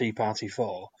remember the Tea Party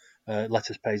for,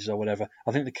 letters pages or whatever,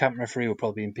 I think the camp referee would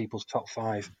probably be in people's top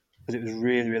 5 because it was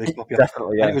really, really popular.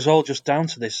 Definitely, yeah. And it was all just down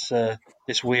to this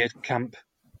weird camp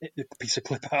piece of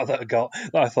clip art that I got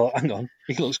that I thought, hang on,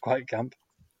 he looks quite camp.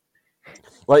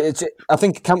 Well, I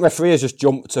think camp referee has just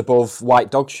jumped above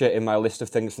white dog shit in my list of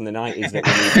things from the 90s that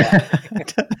we need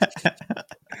back.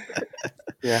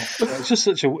 Yeah, it's just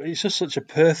such a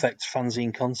perfect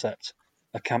fanzine concept.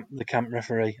 The camp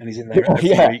referee, and he's in there every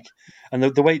week. And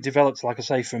the way it developed, like I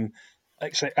say, from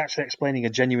actually explaining a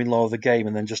genuine law of the game,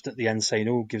 and then just at the end saying,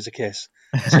 "Oh, gives a kiss,"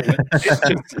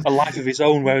 to a life of his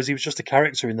own. Whereas he was just a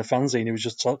character in the fanzine. He was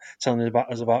just telling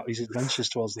us about his adventures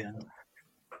towards the end.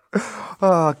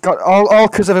 Oh God! All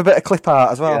because of a bit of clip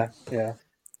art as well. Yeah.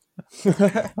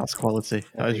 That's quality.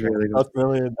 That is really good. That's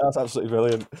brilliant. That's absolutely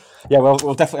brilliant. Yeah,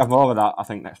 we'll definitely have more of that. I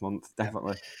think next month,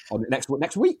 definitely. Or next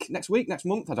week, next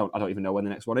month. I don't even know when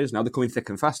the next one is. Now they're coming thick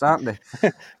and fast, aren't they?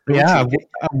 Yeah,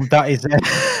 that is,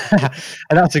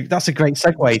 and that's a great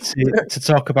segue to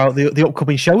talk about the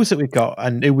upcoming shows that we've got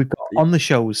and who we've got on the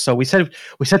shows. So we said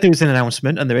there was an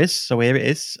announcement, and there is. So here it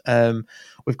is.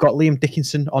 We've got Liam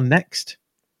Dickinson on next.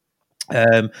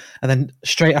 And then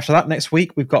straight after that, next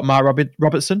week, we've got Mark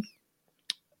Robertson,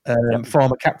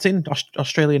 former captain,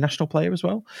 Australian national player as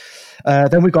well.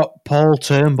 Then we've got Paul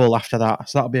Turnbull after that,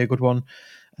 so that'll be a good one.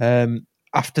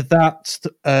 After that,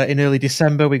 in early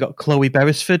December, we got Chloe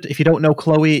Beresford. If you don't know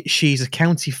Chloe, she's a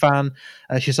county fan.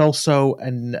 She's also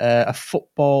a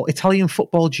Italian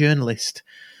football journalist.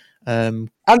 And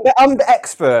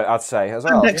expert, I'd say, as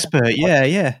well. And expert,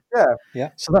 yeah. Yeah.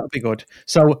 So that'd be good.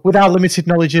 So with our limited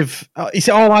knowledge of,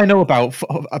 all I know about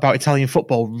Italian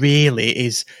football really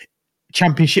is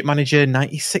Championship Manager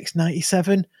 96,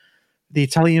 97, the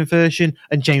Italian version,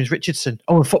 and James Richardson.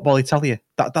 Oh, and Football Italia.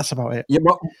 That's about it. Yeah,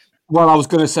 well, I was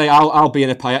going to say I'll be in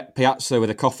a piazza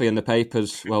with a coffee and the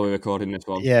papers while we're recording this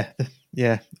one. Yeah.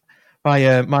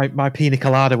 My pina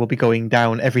colada will be going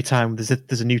down every time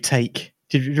there's a new take.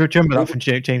 Do you remember that from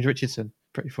James Richardson?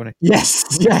 Pretty funny. Yes,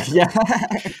 yeah.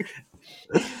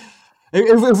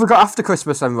 If we got after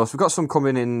Christmas, then Russ, we've got some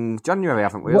coming in January,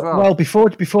 haven't we? As well. Well,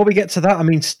 before we get to that, I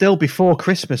mean, still before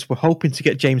Christmas, we're hoping to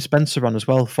get James Spencer on as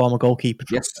well, former goalkeeper,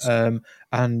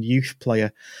 and youth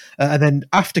player. And then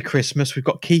after Christmas, we've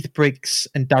got Keith Briggs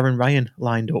and Darren Ryan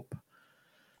lined up.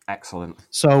 Excellent.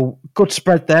 So good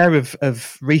spread there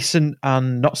of recent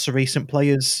and not so recent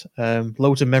players.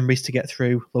 Loads of memories to get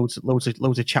through. Loads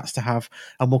of chats to have,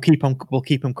 and we'll keep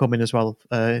them coming as well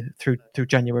through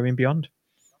January and beyond.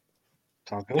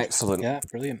 Sounds good. Excellent. Yeah,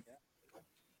 brilliant.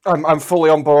 I'm fully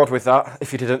on board with that.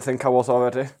 If you didn't think I was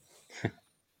already.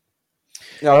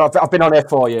 I've been on here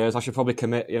 4 years. I should probably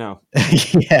commit. Yeah.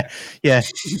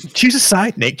 Choose a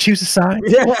side, Nick. Choose a side.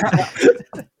 Yeah.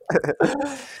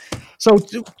 So,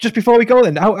 just before we go,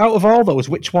 then, out of all those,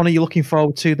 which one are you looking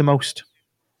forward to the most?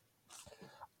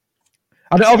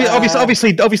 And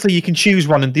obviously, you can choose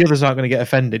one, and the others aren't going to get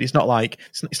offended. It's not like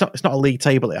it's not a league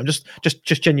table. I'm just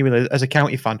genuinely, as a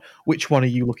county fan, which one are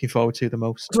you looking forward to the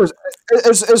most?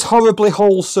 As horribly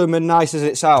wholesome and nice as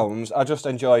it sounds, I just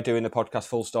enjoy doing the podcast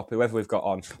full stop, whoever we've got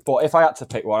on. But if I had to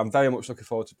pick one, I'm very much looking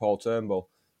forward to Paul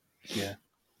Turnbull. Yeah.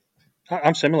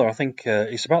 I'm similar. I think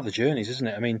it's about the journeys, isn't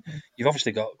it? I mean, you've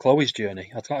obviously got Chloe's journey.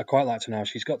 I'd quite like to know how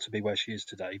she's got to be where she is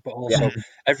today. But also,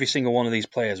 every single one of these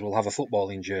players will have a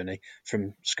footballing journey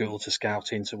from school to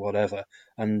scouting to whatever.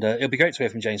 And it'll be great to hear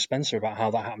from James Spencer about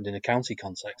how that happened in a county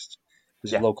context.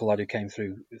 There's a local lad who came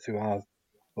through our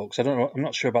books. I don't know. I'm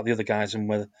not sure about the other guys and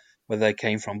where they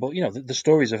came from. But, the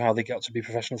stories of how they got to be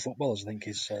professional footballers, I think,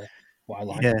 is what I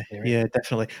like. Yeah,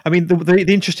 definitely. I mean, the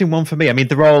interesting one for me, I mean,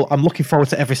 they're all, I'm looking forward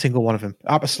to every single one of them.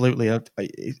 Absolutely.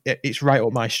 It's right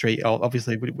up my street.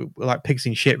 Obviously, we're like pigs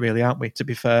in shit, really, aren't we, to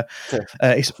be fair? Sure.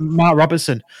 It's Mark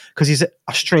Robertson, because he's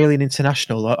Australian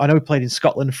international. I know he played in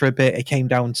Scotland for a bit. He came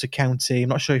down to county. I'm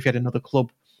not sure if he had another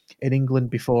club in England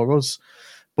before us.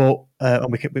 But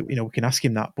and we can ask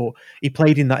him that. But he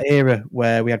played in that era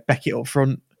where we had Beckett up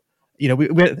front. We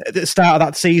at the start of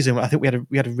that season, I think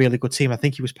we had a really good team. I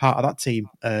think he was part of that team,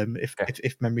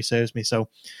 if memory serves me. So,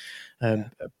 it'd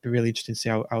be really interesting to see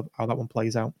how that one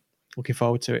plays out. Looking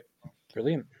forward to it.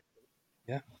 Brilliant.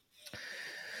 Yeah.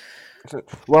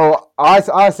 Well,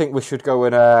 I think we should go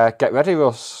and get ready,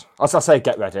 Russ. As I say,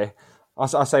 get ready.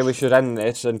 As I say, we should end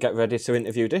this and get ready to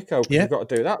interview Dicko. Yeah. We've got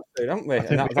to do that soon, haven't we?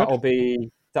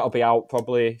 And that'll be out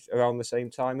probably around the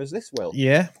same time as this will.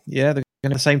 Yeah, they're going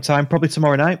at the same time, probably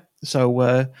tomorrow night.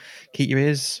 So keep your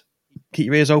ears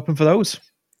open for those.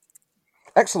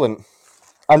 Excellent.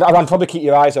 And probably keep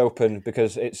your eyes open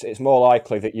because it's more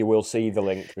likely that you will see the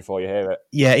link before you hear it.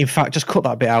 Yeah, in fact, just cut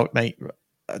that bit out, mate.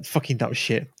 Fucking, that was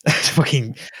shit.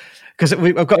 Fucking, because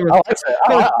I've got.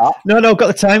 No, I've got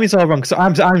the timings all wrong. So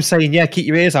I'm saying, yeah, keep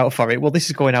your ears out for it. Well, this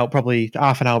is going out probably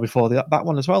half an hour before that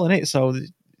one as well, isn't it? So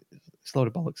it's a load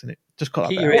of bollocks, isn't it? Just cut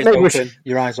that bit out.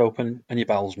 Your eyes open, and your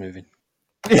bowels moving.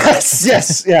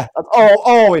 Yes, yeah. That's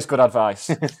always good advice.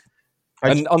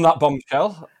 And on that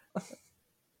bombshell,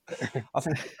 I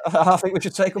think we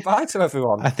should say goodbye to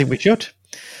everyone. I think we should.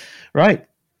 Right.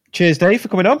 Cheers, Dave, for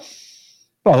coming on.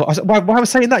 Well, why am I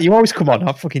saying that? You always come on.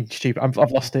 I'm fucking stupid.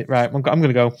 I've lost it. Right. I'm going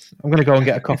to go. I'm going to go and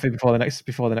get a coffee before the next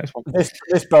one.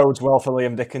 This bodes well for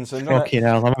Liam Dickinson. Fucking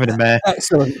hell. I'm having a mare.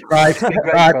 Excellent. Right.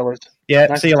 Yeah.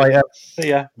 Nice. See you later. See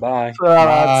ya. Bye.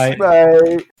 Bye.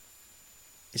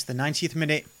 It's the 90th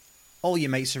minute. All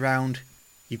your mates around.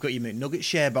 You've got your McNugget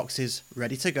share boxes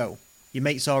ready to go. Your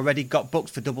mates already got booked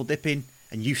for double dipping,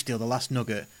 and you steal the last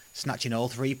nugget, snatching all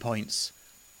 3 points.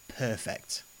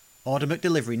 Perfect. Order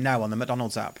McDelivery now on the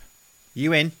McDonald's app.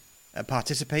 You in? At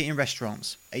participating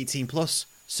restaurants. 18 plus.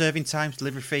 Serving times,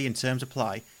 delivery fee and terms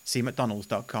apply. See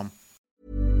mcdonalds.com.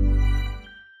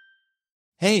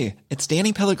 Hey, it's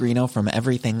Danny Pellegrino from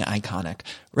Everything Iconic.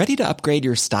 Ready to upgrade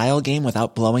your style game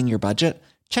without blowing your budget?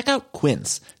 Check out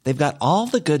Quince. They've got all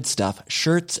the good stuff,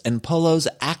 shirts and polos,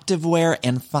 activewear,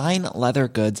 and fine leather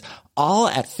goods, all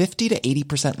at 50 to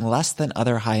 80% less than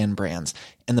other high-end brands.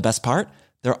 And the best part?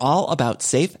 They're all about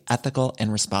safe, ethical,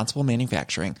 and responsible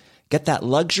manufacturing. Get that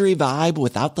luxury vibe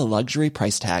without the luxury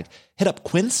price tag. Hit up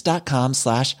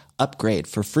quince.com/upgrade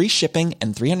for free shipping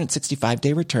and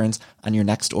 365-day returns on your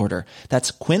next order.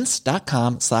 That's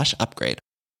quince.com/upgrade.